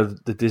the kind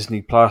of the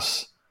Disney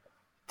Plus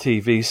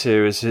TV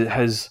series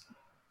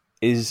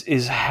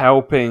is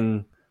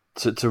helping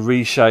to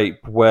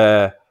reshape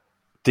where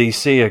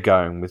DC are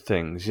going with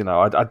things.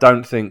 I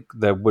don't think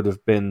there would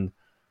have been,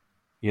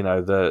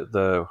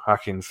 the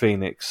Joaquin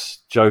Phoenix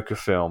Joker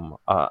film,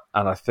 and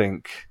I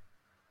think,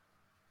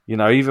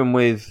 even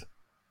with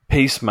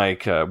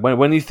Peacemaker,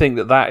 when you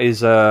think that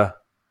is a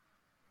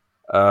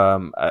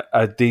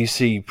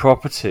DC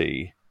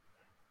property,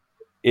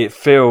 it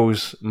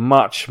feels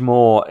much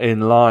more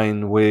in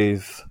line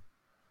with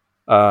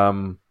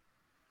the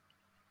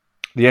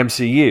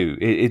MCU.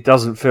 It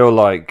doesn't feel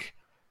like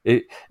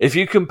it. If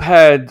you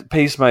compared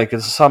Peacemaker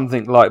to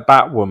something like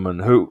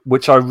Batwoman,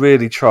 which I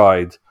really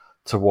tried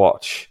to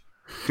watch,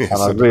 Yes,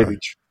 and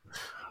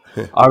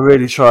I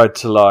really tried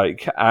to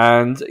like,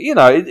 and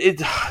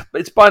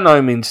it's by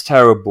no means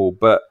terrible,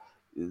 but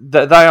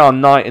they are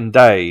night and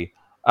day.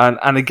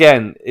 And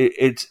again,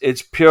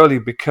 it's purely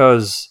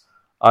because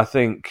I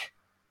think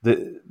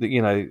that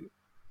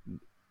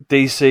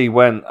DC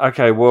went,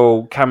 okay,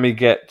 well, can we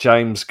get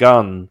James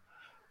Gunn,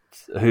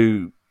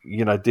 who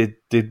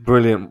did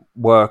brilliant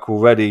work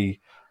already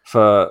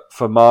for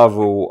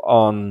Marvel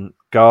on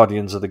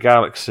Guardians of the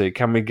Galaxy?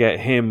 Can we get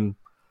him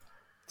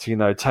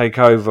to take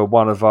over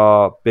one of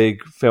our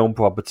big film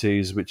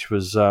properties, which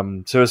was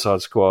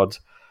Suicide Squad,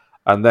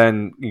 and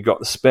then you got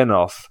the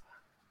spin-off.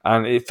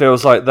 And it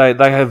feels like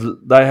they have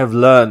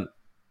learnt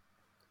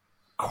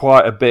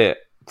quite a bit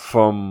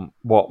from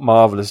what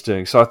Marvel is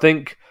doing. So I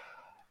think,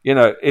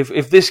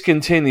 if this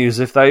continues,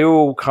 if they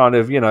all kind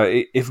of,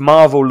 if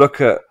Marvel look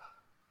at,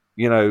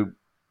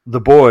 The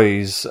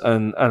Boys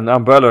and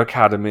Umbrella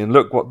Academy and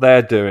look what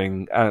they're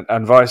doing,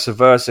 and vice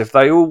versa, if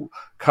they all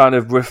kind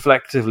of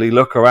reflectively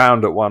look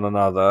around at one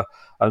another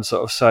and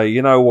sort of say,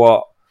 you know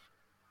what,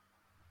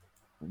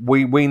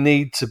 we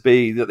need to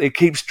be, it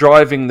keeps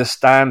driving the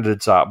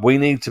standards up. We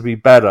need to be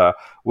better.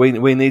 We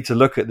need to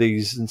look at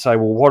these and say,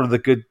 well, what are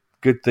the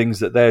good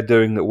things that they're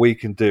doing that we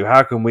can do?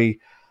 How can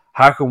we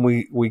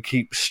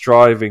keep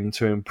striving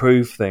to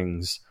improve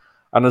things?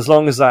 And as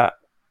long as that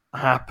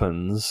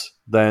happens,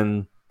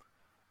 then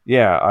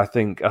yeah, I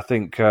think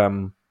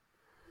the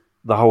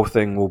whole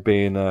thing will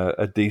be in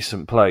a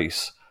decent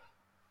place.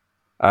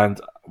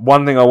 And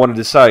one thing I wanted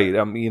to say,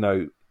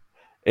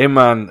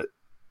 Imran,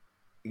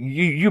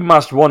 you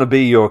must want to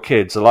be your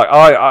kids. Like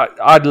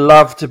I'd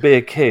love to be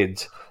a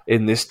kid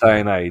in this day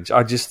and age.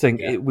 I just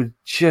think it would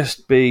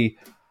just be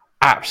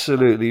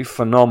absolutely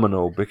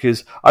phenomenal,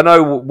 because I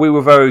know we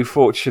were very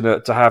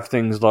fortunate to have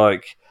things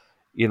like,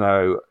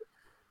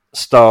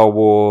 Star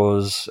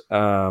Wars,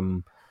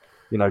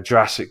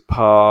 Jurassic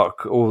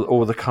Park,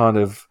 all the kind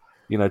of,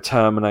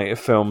 Terminator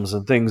films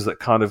and things that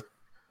kind of,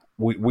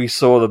 we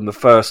saw them the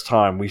first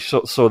time. We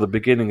saw the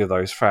beginning of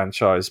those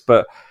franchise.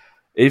 But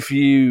if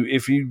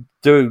you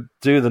do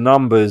the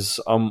numbers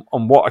on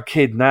what a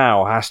kid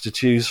now has to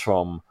choose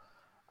from,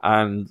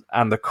 and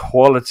the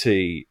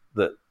quality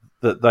that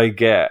they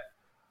get,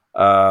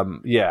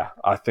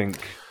 I think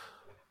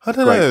I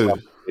don't know,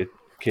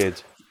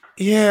 kid.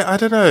 Yeah, I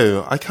don't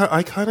know. I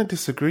kind of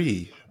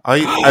disagree.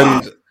 Well,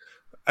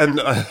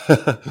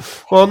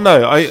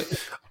 no,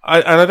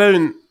 I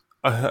don't.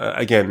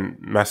 Again,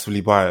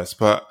 massively biased,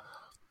 but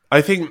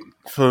I think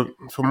for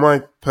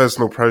my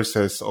personal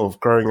process of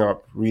growing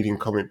up reading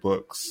comic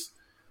books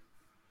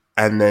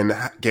and then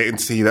getting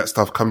to see that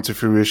stuff come to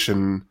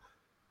fruition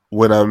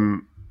when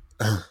I'm,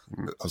 I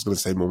was going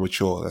to say more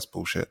mature. That's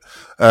bullshit.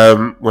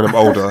 When I'm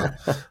older,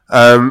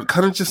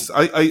 kind of just,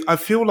 I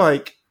feel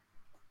like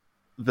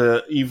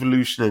the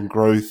evolution and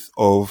growth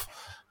of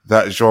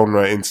that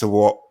genre into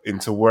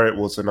where it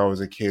was when I was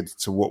a kid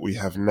to what we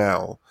have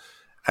now,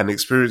 and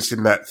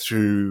experiencing that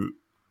through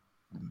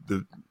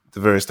the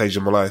various stages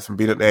of my life, and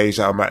being at the age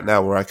that I'm at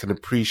now where I can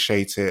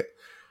appreciate it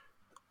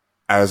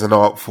as an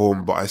art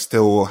form, but I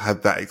still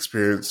had that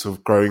experience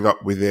of growing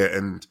up with it,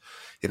 and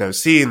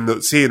seeing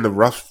the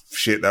rough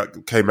shit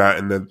that came out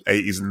in the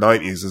 80s and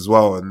 90s as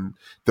well, and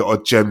the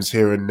odd gems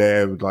here and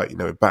there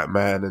with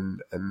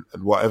Batman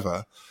and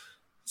whatever.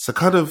 So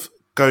kind of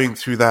going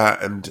through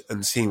that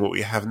and seeing what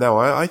we have now,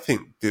 I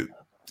think that,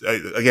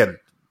 again,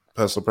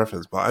 personal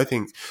preference, but I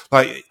think,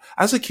 like,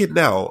 as a kid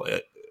now,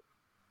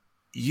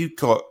 you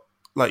got,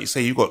 like you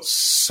say, you got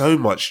so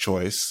much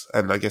choice,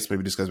 and I guess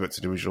maybe this goes back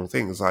to the original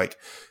things, like,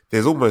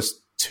 there's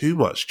almost too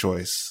much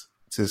choice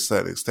to a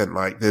certain extent.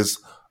 Like, there's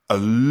a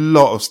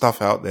lot of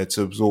stuff out there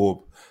to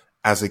absorb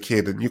as a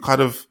kid, and you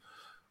kind of,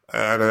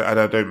 and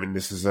I don't mean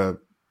this as a,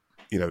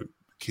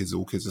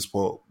 all kids are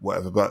spoiled,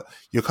 whatever, but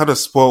you're kind of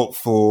spoiled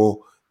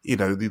for,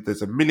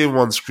 there's a million and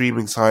one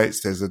streaming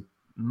sites, there's a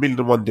million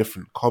and one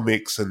different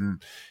comics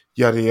and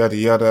yada, yada,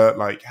 yada.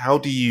 Like, how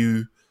do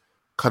you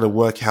kind of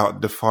work out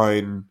and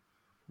define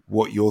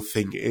what your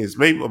thing is?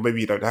 Maybe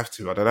you don't have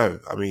to, I don't know.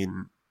 I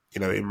mean,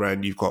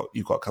 Imran, you've got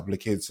a couple of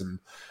kids, and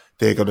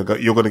you're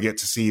going to get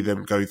to see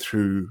them go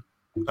through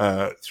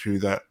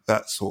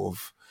that sort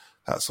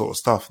of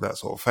stuff and that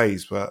sort of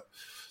phase. But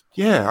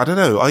yeah, I don't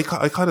know. I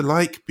kind of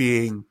like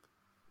being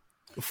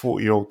a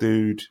 40-year-old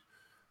dude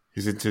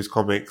who's into his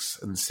comics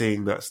and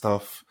seeing that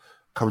stuff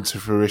come to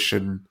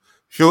fruition.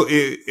 Feel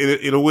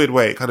in a weird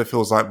way, it kind of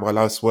feels like my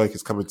life's work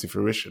is coming to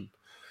fruition,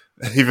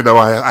 even though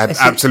I had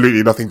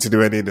absolutely nothing to do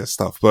with any of this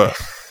stuff. But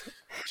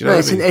do you know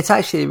what I mean? It's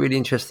actually a really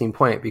interesting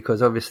point,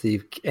 because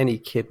obviously any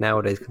kid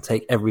nowadays can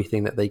take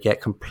everything that they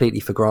get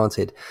completely for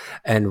granted,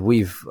 and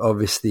we've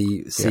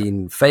obviously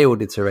seen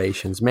failed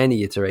iterations,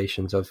 many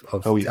iterations of.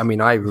 I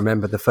mean, I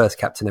remember the first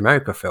Captain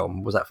America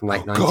film was that from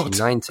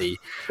 1990,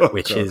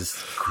 which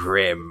is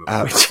grim.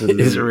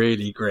 Absolutely. Which is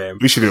really grim.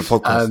 We should do a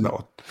podcast on that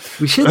one.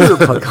 We should do a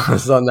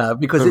podcast on that,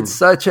 because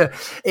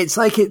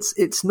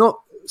it's not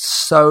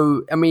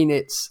so. I mean,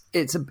 it's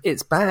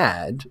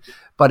bad,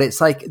 but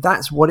it's like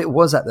that's what it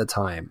was at the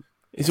time.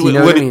 When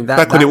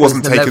it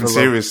wasn't taken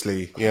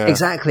seriously. Yeah,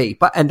 exactly.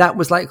 And that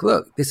was like,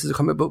 look, this is a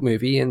comic book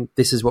movie, and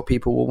this is what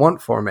people will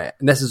want from it,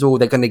 and this is all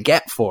they're going to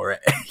get for it.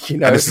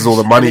 And this is all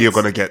the money you're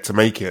going to get to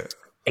make it.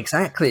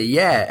 Exactly,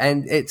 yeah,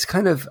 and it's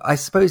kind of, I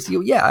suppose, I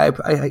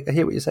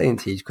hear what you're saying,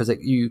 Tej, because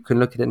you can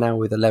look at it now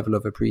with a level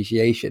of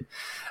appreciation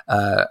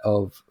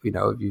of,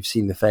 you've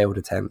seen the failed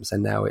attempts,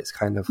 and now it's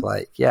kind of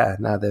like,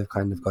 now they've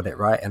kind of got it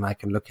right, and I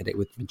can look at it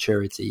with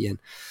maturity, and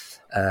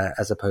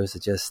as opposed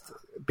to just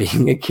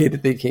being a kid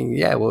thinking,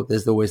 well,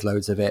 there's always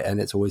loads of it, and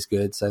it's always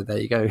good, so there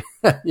you go.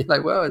 You're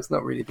like, well, it's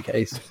not really the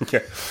case.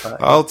 Yeah.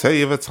 I'll tell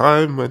you the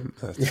time when...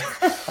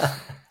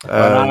 When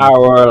I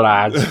were a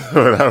lad.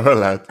 When I were a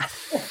lad.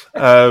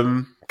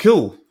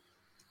 Cool.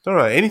 All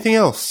right. Anything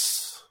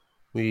else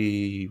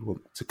we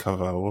want to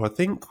cover? Well, I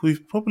think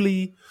we've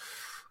probably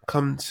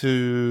come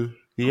to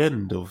the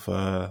end of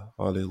our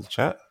little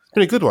chat. It's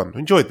been a good one.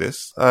 Enjoyed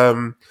this.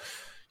 Something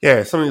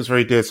that's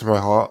very dear to my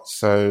heart.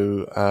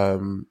 So,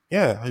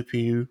 I hope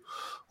you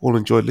all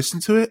enjoyed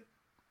listening to it,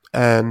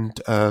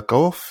 and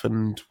go off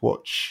and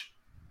watch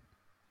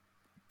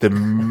the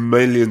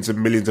millions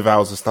and millions of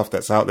hours of stuff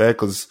that's out there,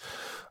 because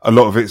a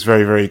lot of it's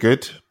very, very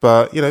good.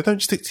 But, don't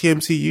just stick to the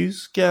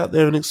MCUs. Get out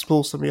there and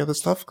explore some of the other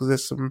stuff, because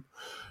there's some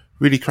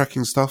really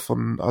cracking stuff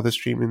on other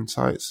streaming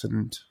sites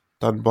and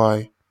done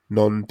by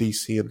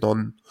non-DC and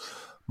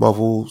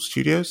non-Marvel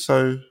studios.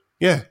 So,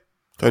 go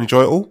and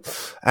enjoy it all.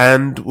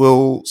 And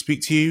we'll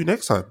speak to you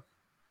next time.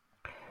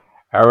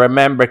 And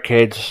remember,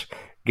 kids,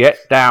 get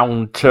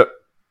down to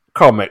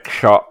comic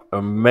shop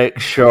and make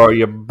sure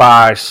you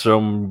buy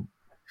some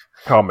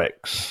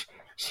comics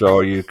so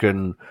you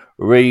can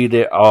read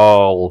it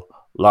all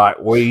like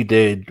we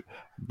did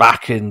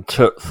back in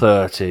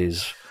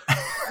 30s.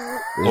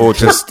 or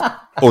just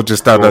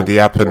download the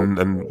app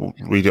and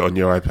read it on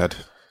your iPad,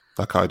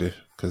 like I do,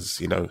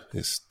 because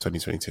it's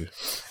 2022.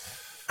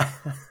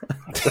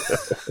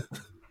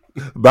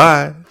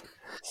 Bye.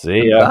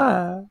 See ya.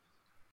 Bye.